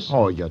promise?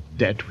 Or your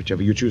debt,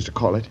 whichever you choose to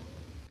call it.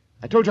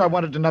 I told you I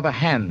wanted another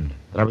hand,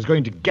 that I was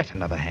going to get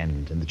another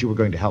hand, and that you were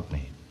going to help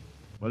me.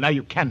 Well, now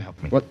you can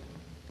help me. What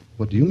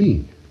do you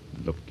mean?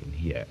 Look in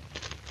here,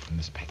 in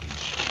this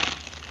package.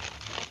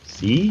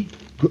 See?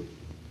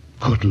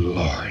 Good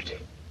Lord.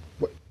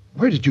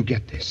 Where did you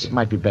get this? It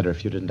might be better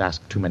if you didn't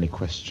ask too many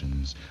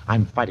questions.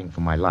 I'm fighting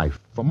for my life,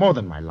 for more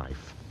than my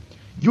life.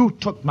 You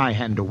took my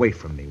hand away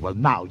from me. Well,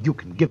 now you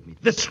can give me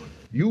this one.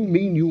 You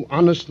mean you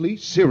honestly,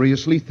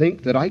 seriously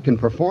think that I can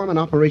perform an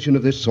operation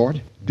of this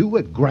sort, do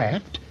a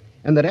graft,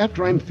 and that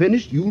after I'm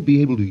finished, you'll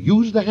be able to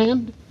use the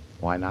hand?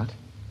 Why not?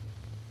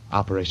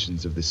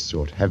 Operations of this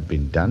sort have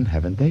been done,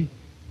 haven't they?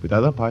 With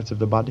other parts of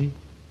the body?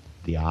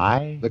 The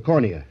eye? The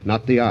cornea,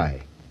 not the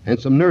eye. And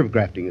some nerve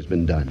grafting has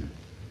been done.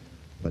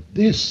 But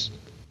this...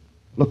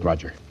 Look,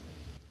 Roger,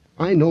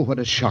 I know what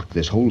a shock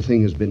this whole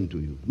thing has been to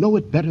you. Know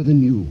it better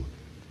than you.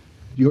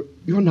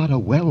 You're not a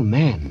well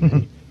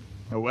man.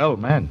 A well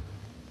man?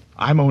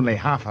 I'm only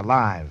half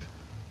alive.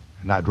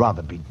 And I'd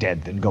rather be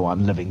dead than go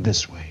on living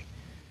this way.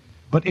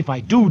 But if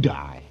I do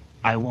die,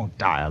 I won't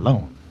die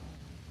alone.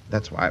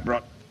 That's why I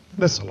brought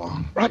this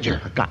along.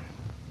 Roger. A gun.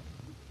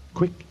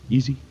 Quick,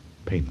 easy,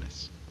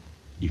 painless.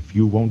 If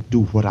you won't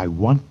do what I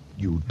want,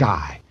 you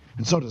die.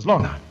 And so does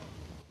Lorna.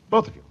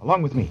 Both of you,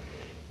 along with me.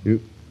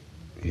 You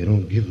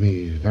don't give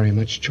me very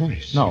much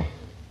choice. No.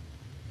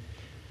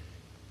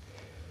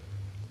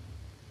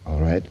 All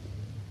right.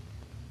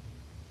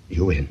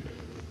 You win.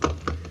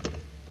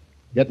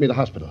 Get me to the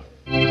hospital.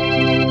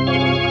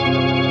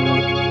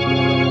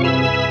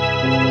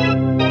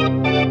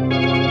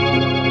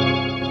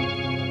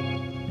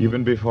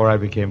 Even before I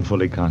became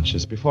fully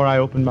conscious, before I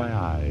opened my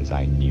eyes,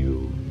 I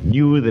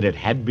knew that it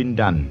had been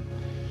done.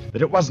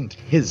 That it wasn't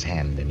his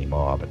hand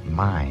anymore, but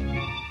mine.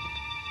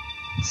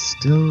 And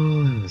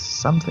still, there was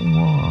something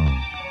wrong.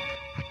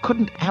 I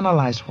couldn't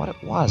analyze what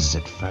it was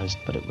at first,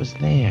 but it was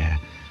there.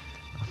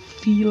 A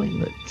feeling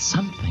that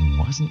something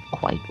wasn't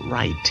quite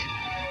right.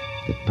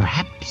 That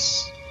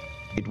perhaps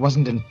it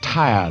wasn't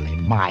entirely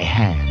my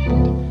hand.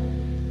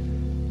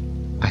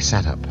 I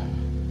sat up.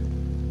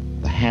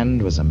 The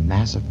hand was a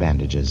mass of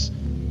bandages,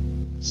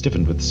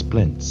 stiffened with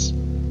splints.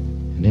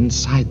 And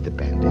inside the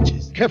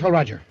bandages... Careful,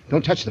 Roger.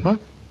 Don't touch them. Huh?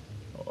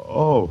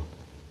 Oh,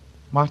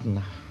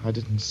 Martin, I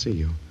didn't see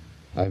you.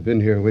 I've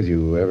been here with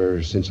you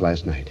ever since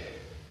last night.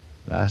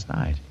 Last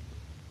night?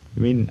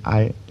 You mean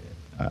I've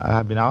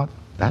been out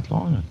that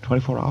long?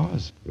 24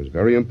 hours? It was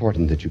very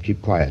important that you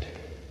keep quiet.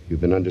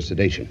 You've been under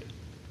sedation.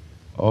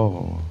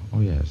 Oh,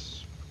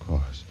 yes, of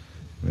course.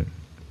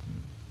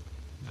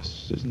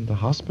 This isn't the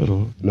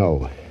hospital.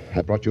 No.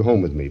 I brought you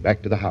home with me,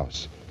 back to the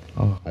house.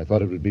 Oh. I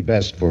thought it would be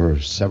best for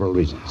several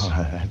reasons.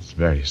 Oh, that's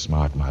very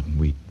smart, Martin.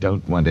 We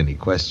don't want any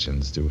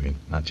questions, do we?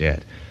 Not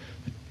yet.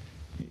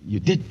 You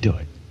did do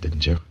it,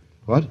 didn't you?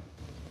 What?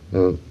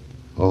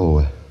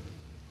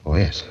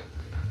 Yes.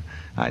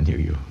 I knew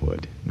you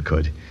would and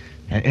could.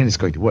 And it's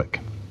going to work.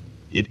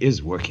 It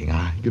is working.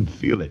 I can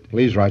feel it.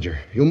 Please, Roger,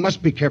 you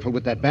must be careful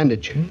with that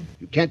bandage.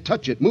 You can't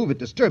touch it, move it,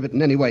 disturb it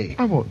in any way.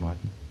 I won't,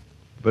 Martin.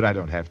 But I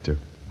don't have to.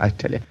 I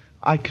tell you,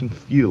 I can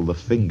feel the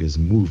fingers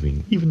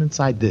moving, even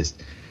inside this.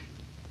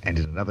 And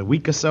in another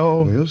week or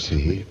so... We'll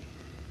see.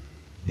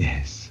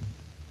 Yes,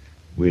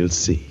 we'll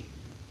see.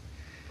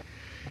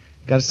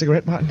 Got a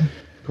cigarette, Martin?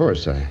 Of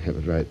course, I have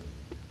it right.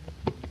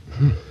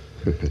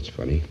 That's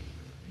funny.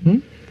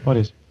 What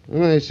is?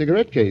 My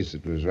cigarette case.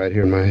 It was right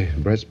here in my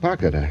breast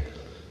pocket. I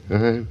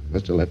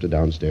must have left it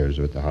downstairs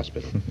or at the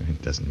hospital.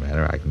 It doesn't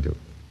matter. I can do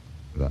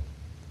it.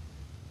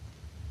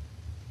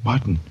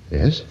 Martin.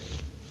 Yes?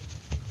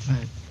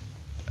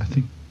 I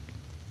think...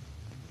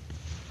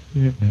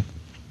 Yeah.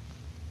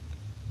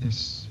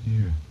 Yes,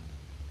 here.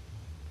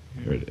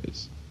 Here it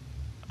is.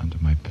 Under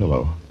my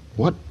pillow.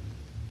 What?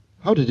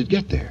 How did it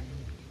get there?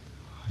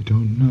 I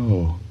don't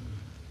know.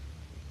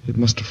 It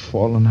must have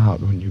fallen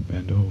out when you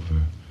bent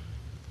over.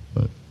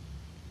 But...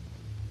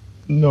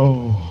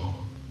 No.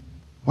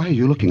 Why are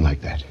you looking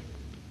like that?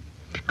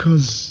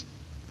 Because...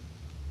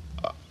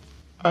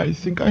 I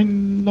think I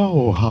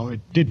know how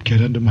it did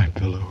get under my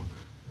pillow.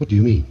 What do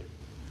you mean?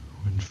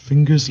 When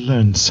fingers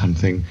learn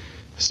something,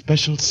 a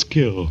special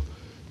skill,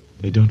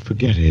 they don't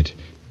forget it,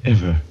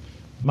 ever.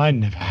 Mine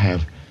never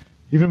have.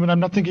 Even when I'm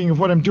not thinking of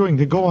what I'm doing,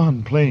 they go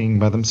on playing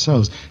by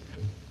themselves.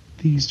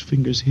 These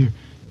fingers here,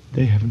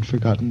 they haven't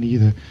forgotten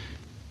either.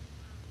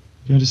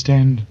 You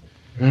understand?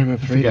 I'm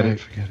afraid Forget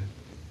it.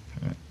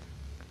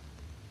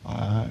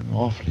 I'm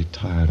awfully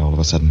tired all of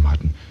a sudden,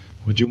 Martin.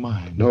 Would you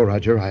mind? No,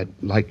 Roger. I'd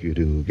like you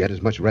to get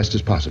as much rest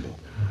as possible.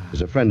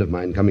 There's a friend of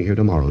mine coming here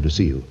tomorrow to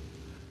see you.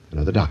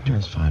 Another doctor.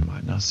 That's fine,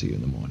 Martin. I'll see you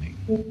in the morning.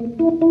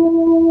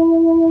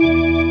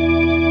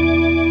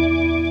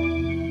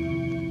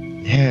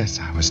 Yes,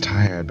 I was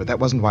tired, but that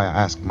wasn't why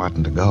I asked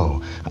Martin to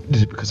go. I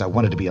did it because I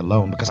wanted to be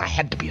alone, because I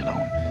had to be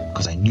alone,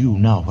 because I knew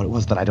now what it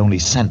was that I'd only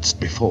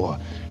sensed before.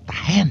 The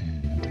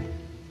hand,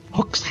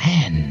 Hook's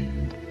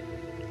hand,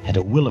 had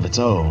a will of its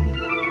own.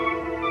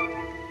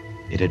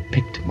 It had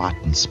picked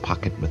Martin's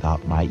pocket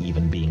without my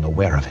even being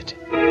aware of it.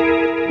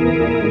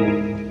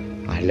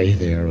 I lay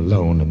there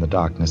alone in the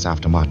darkness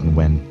after Martin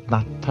went,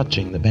 not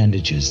touching the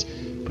bandages,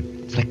 but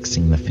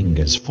flexing the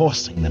fingers,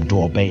 forcing them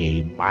to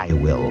obey my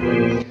will.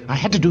 I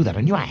had to do that.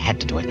 I knew I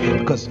had to do it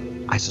because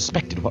I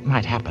suspected what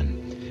might happen.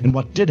 And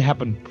what did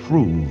happen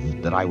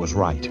proved that I was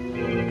right.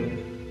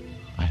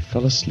 I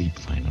fell asleep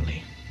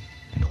finally.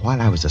 And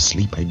while I was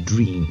asleep, I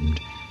dreamed.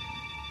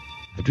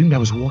 I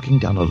was walking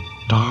down a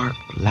dark,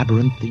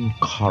 labyrinthine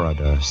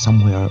corridor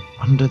somewhere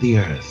under the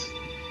earth.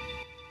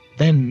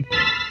 Then...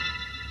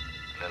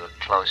 A little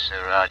closer,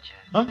 Roger.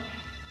 Huh?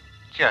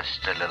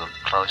 Just a little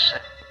closer.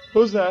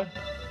 Who's that?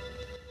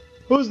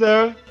 Who's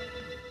there?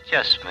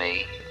 Just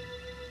me.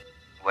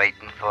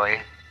 Waiting for you.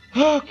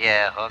 Hook!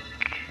 Yeah, Hook.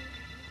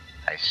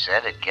 I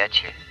said it'd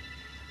get you.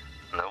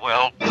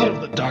 Well, out of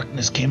the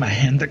darkness came a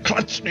hand that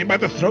clutched me by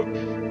the throat,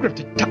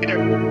 gripped it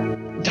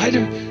tighter,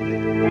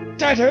 tighter,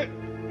 tighter.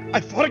 I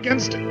fought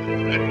against it.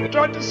 I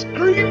tried to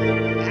scream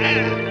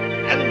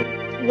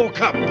and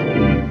woke up.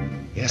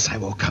 Yes, I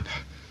woke up.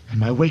 And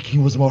my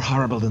waking was more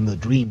horrible than the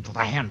dream, for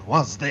the hand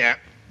was there,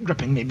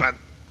 gripping me by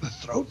the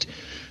throat,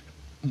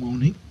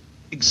 moaning,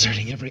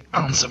 exerting every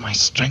ounce of my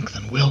strength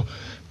and will.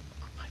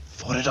 I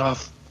fought it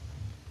off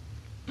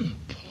and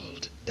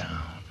pulled it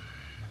down.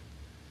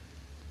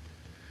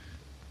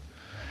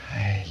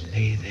 I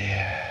lay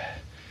there,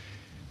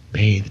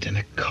 bathed in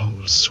a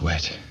cold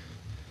sweat,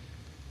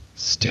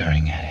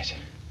 staring at it,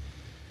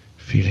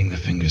 feeling the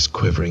fingers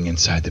quivering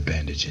inside the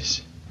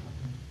bandages.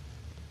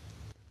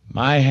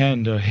 My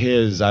hand or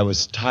his, I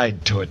was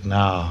tied to it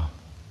now.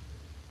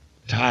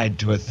 Tied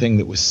to a thing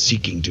that was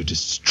seeking to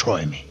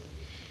destroy me.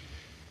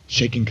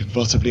 Shaking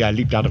convulsively, I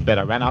leaped out of bed.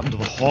 I ran out into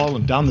the hall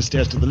and down the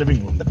stairs to the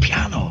living room. The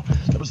piano.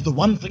 That was the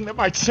one thing that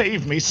might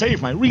save me, save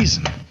my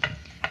reason.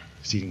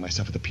 Seating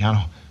myself at the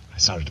piano, I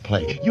started to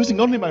play, using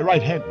only my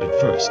right hand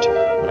at first.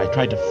 But I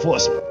tried to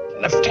force my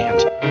left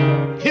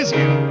hand, his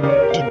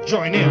hand, to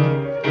join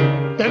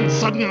in. Then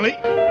suddenly...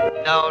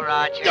 No,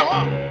 Roger.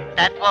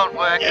 That won't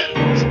work.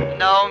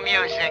 No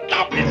music.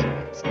 Stop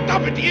it!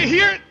 Stop it! Do you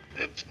hear it?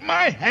 It's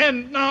my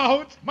hand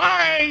now. It's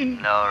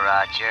mine. No,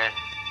 Roger.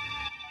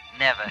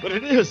 Never. But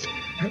it is.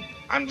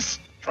 I'm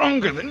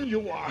stronger than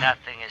you are.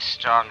 Nothing is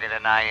stronger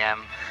than I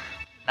am.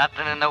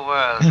 Nothing in the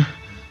world.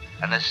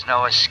 And there's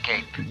no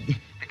escape.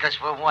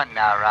 Because we're one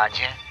now,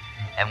 Roger.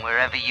 And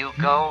wherever you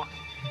go,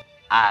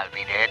 I'll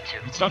be there too.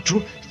 It's not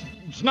true.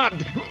 It's not.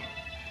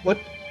 What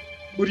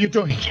are you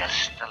doing?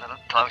 Just a little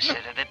closer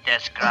to the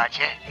desk,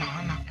 Roger. No.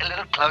 A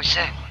little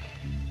closer.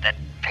 That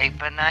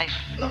paper knife.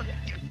 No,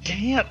 you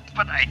can't.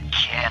 But I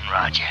can,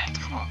 Roger.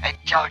 I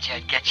told you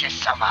I'd get you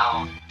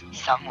somehow.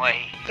 Some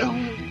way.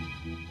 Don't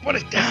put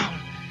it down.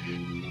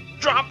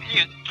 Drop.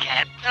 You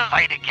can't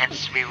fight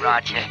against me,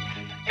 Roger.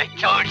 I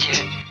told you.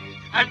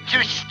 I'm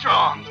too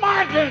strong.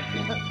 Martin!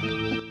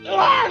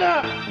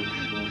 Lorna!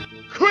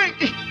 Quick!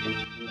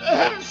 For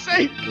heaven's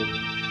sake!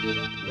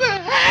 The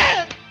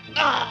hand!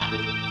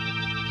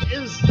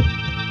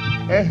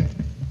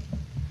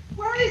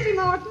 Where is he,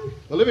 Martin?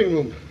 The living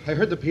room. I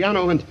heard the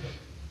piano and...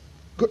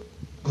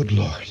 Good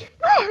Lord.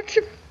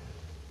 Roger!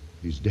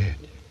 He's dead.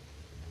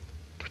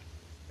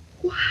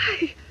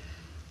 Why?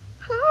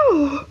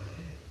 How?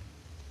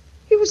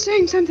 He was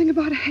saying something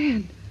about a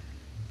hand.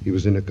 He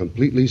was in a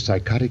completely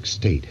psychotic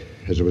state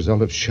as a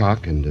result of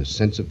shock and a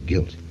sense of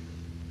guilt.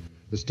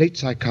 The state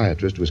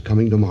psychiatrist was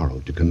coming tomorrow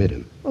to commit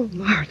him. Oh,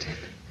 Martin.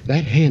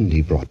 That hand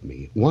he brought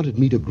me wanted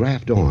me to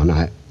graft on.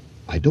 I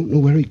don't know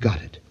where he got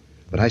it,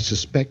 but I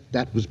suspect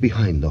that was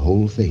behind the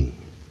whole thing.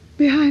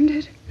 Behind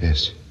it?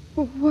 Yes.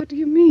 Well, what do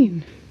you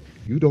mean?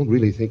 You don't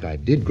really think I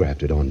did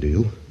graft it on, do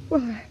you?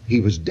 Well, He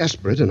was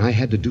desperate, and I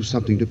had to do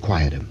something to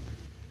quiet him.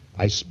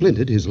 I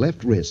splinted his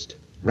left wrist,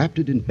 wrapped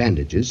it in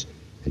bandages,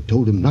 and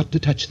told him not to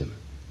touch them.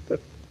 But,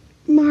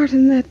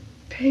 Martin, that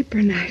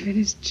paper knife in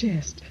his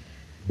chest.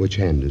 Which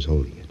hand is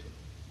holding it?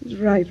 His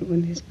right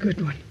one, his good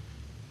one.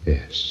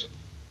 Yes.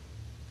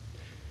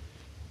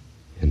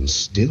 And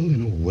still,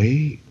 in a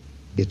way,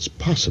 it's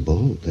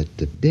possible that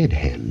the dead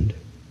hand,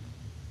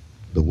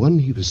 the one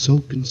he was so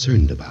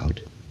concerned about,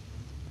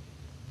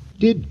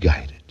 did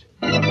guide it.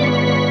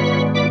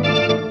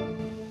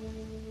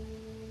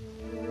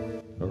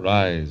 Her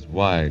eyes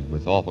wide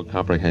with awful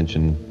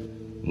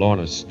comprehension,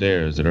 Lorna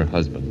stares at her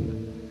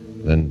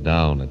husband, then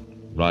down at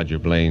Roger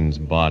Blaine's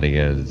body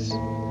as,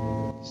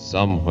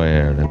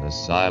 somewhere in the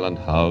silent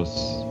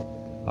house,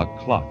 a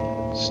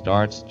clock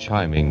starts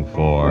chiming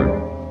for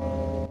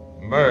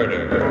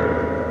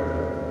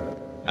murder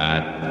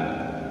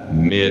at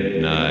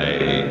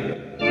midnight.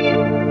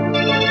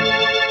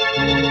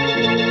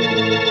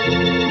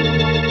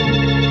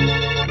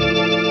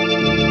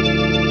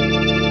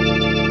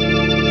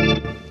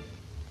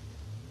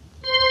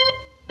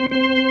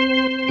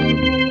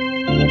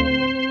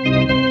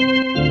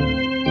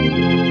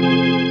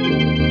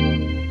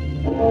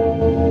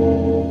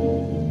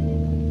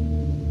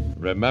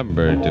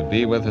 Remember to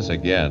be with us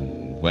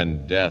again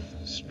when death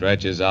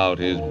stretches out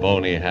his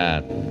bony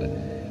hand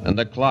and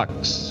the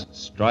clocks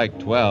strike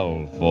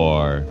 12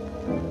 for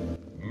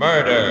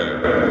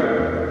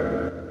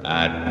murder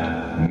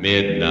at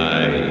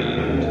midnight.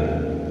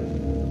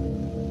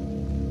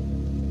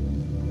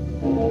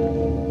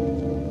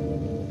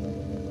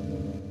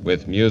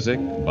 with music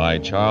by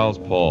Charles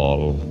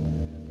Paul.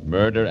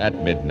 Murder at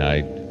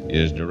Midnight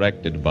is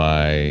directed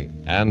by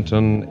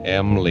Anton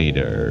M.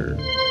 Leader.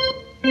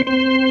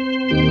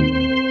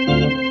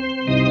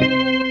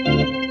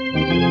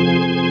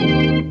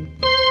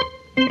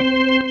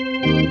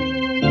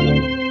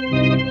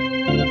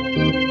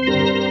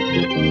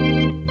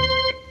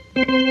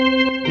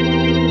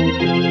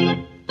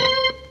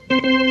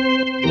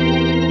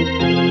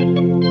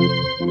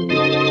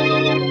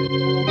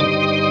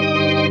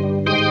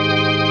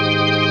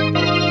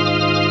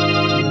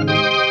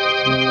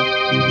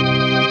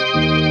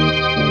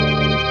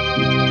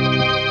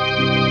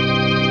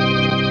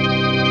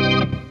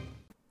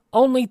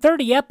 Only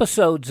 30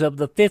 episodes of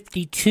the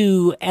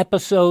 52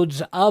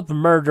 episodes of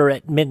Murder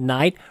at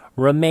Midnight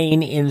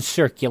remain in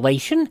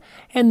circulation,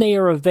 and they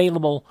are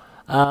available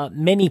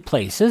many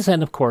places,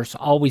 and of course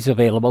always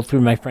available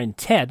through my friend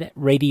Ted at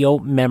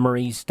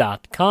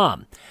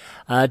RadioMemories.com.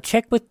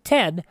 Check with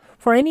Ted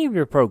for any of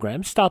your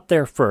programs. Stop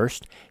there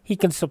first. He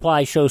can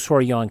supply shows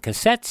for you on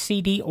cassette,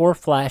 CD, or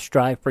flash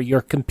drive for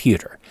your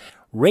computer.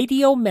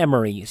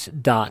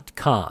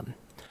 RadioMemories.com.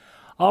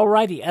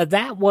 Alrighty,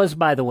 that was,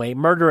 by the way,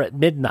 Murder at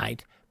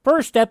Midnight,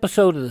 first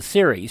episode of the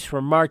series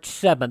from March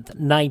 7th,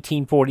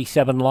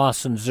 1947,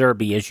 Lawson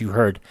Zerbe, as you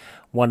heard,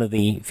 one of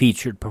the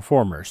featured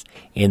performers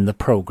in the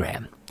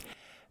program.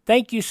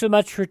 Thank you so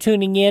much for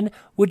tuning in.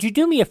 Would you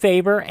do me a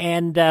favor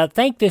and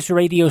thank this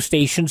radio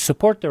station,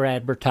 support their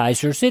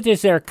advertisers? It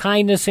is their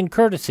kindness and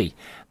courtesy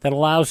that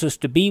allows us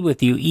to be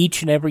with you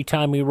each and every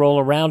time we roll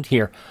around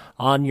here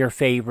on your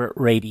favorite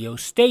radio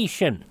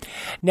station.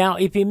 Now,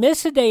 if you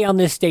miss a day on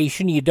this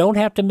station, you don't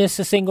have to miss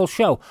a single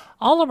show.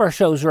 All of our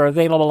shows are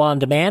available on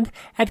demand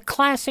at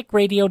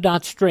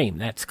classicradio.stream.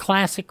 That's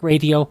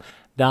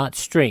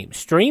classicradio.stream.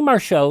 Stream our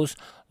shows.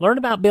 Learn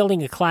about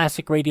building a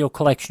classic radio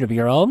collection of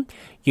your own.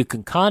 You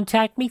can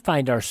contact me,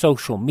 find our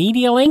social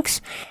media links,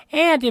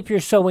 and if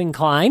you're so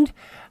inclined,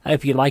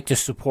 if you'd like to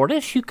support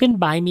us, you can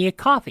buy me a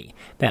coffee.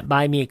 That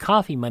buy me a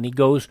coffee money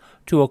goes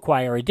to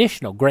acquire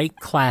additional great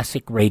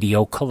classic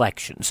radio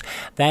collections.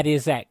 That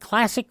is at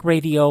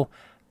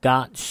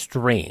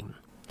classicradio.stream.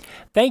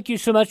 Thank you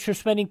so much for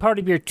spending part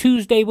of your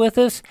Tuesday with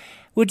us.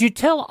 Would you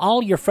tell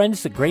all your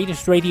friends the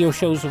greatest radio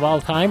shows of all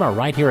time are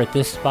right here at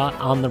this spot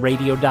on the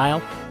radio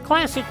dial?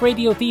 Classic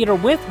Radio Theater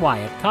with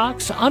Wyatt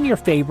Cox on your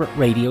favorite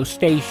radio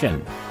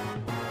station.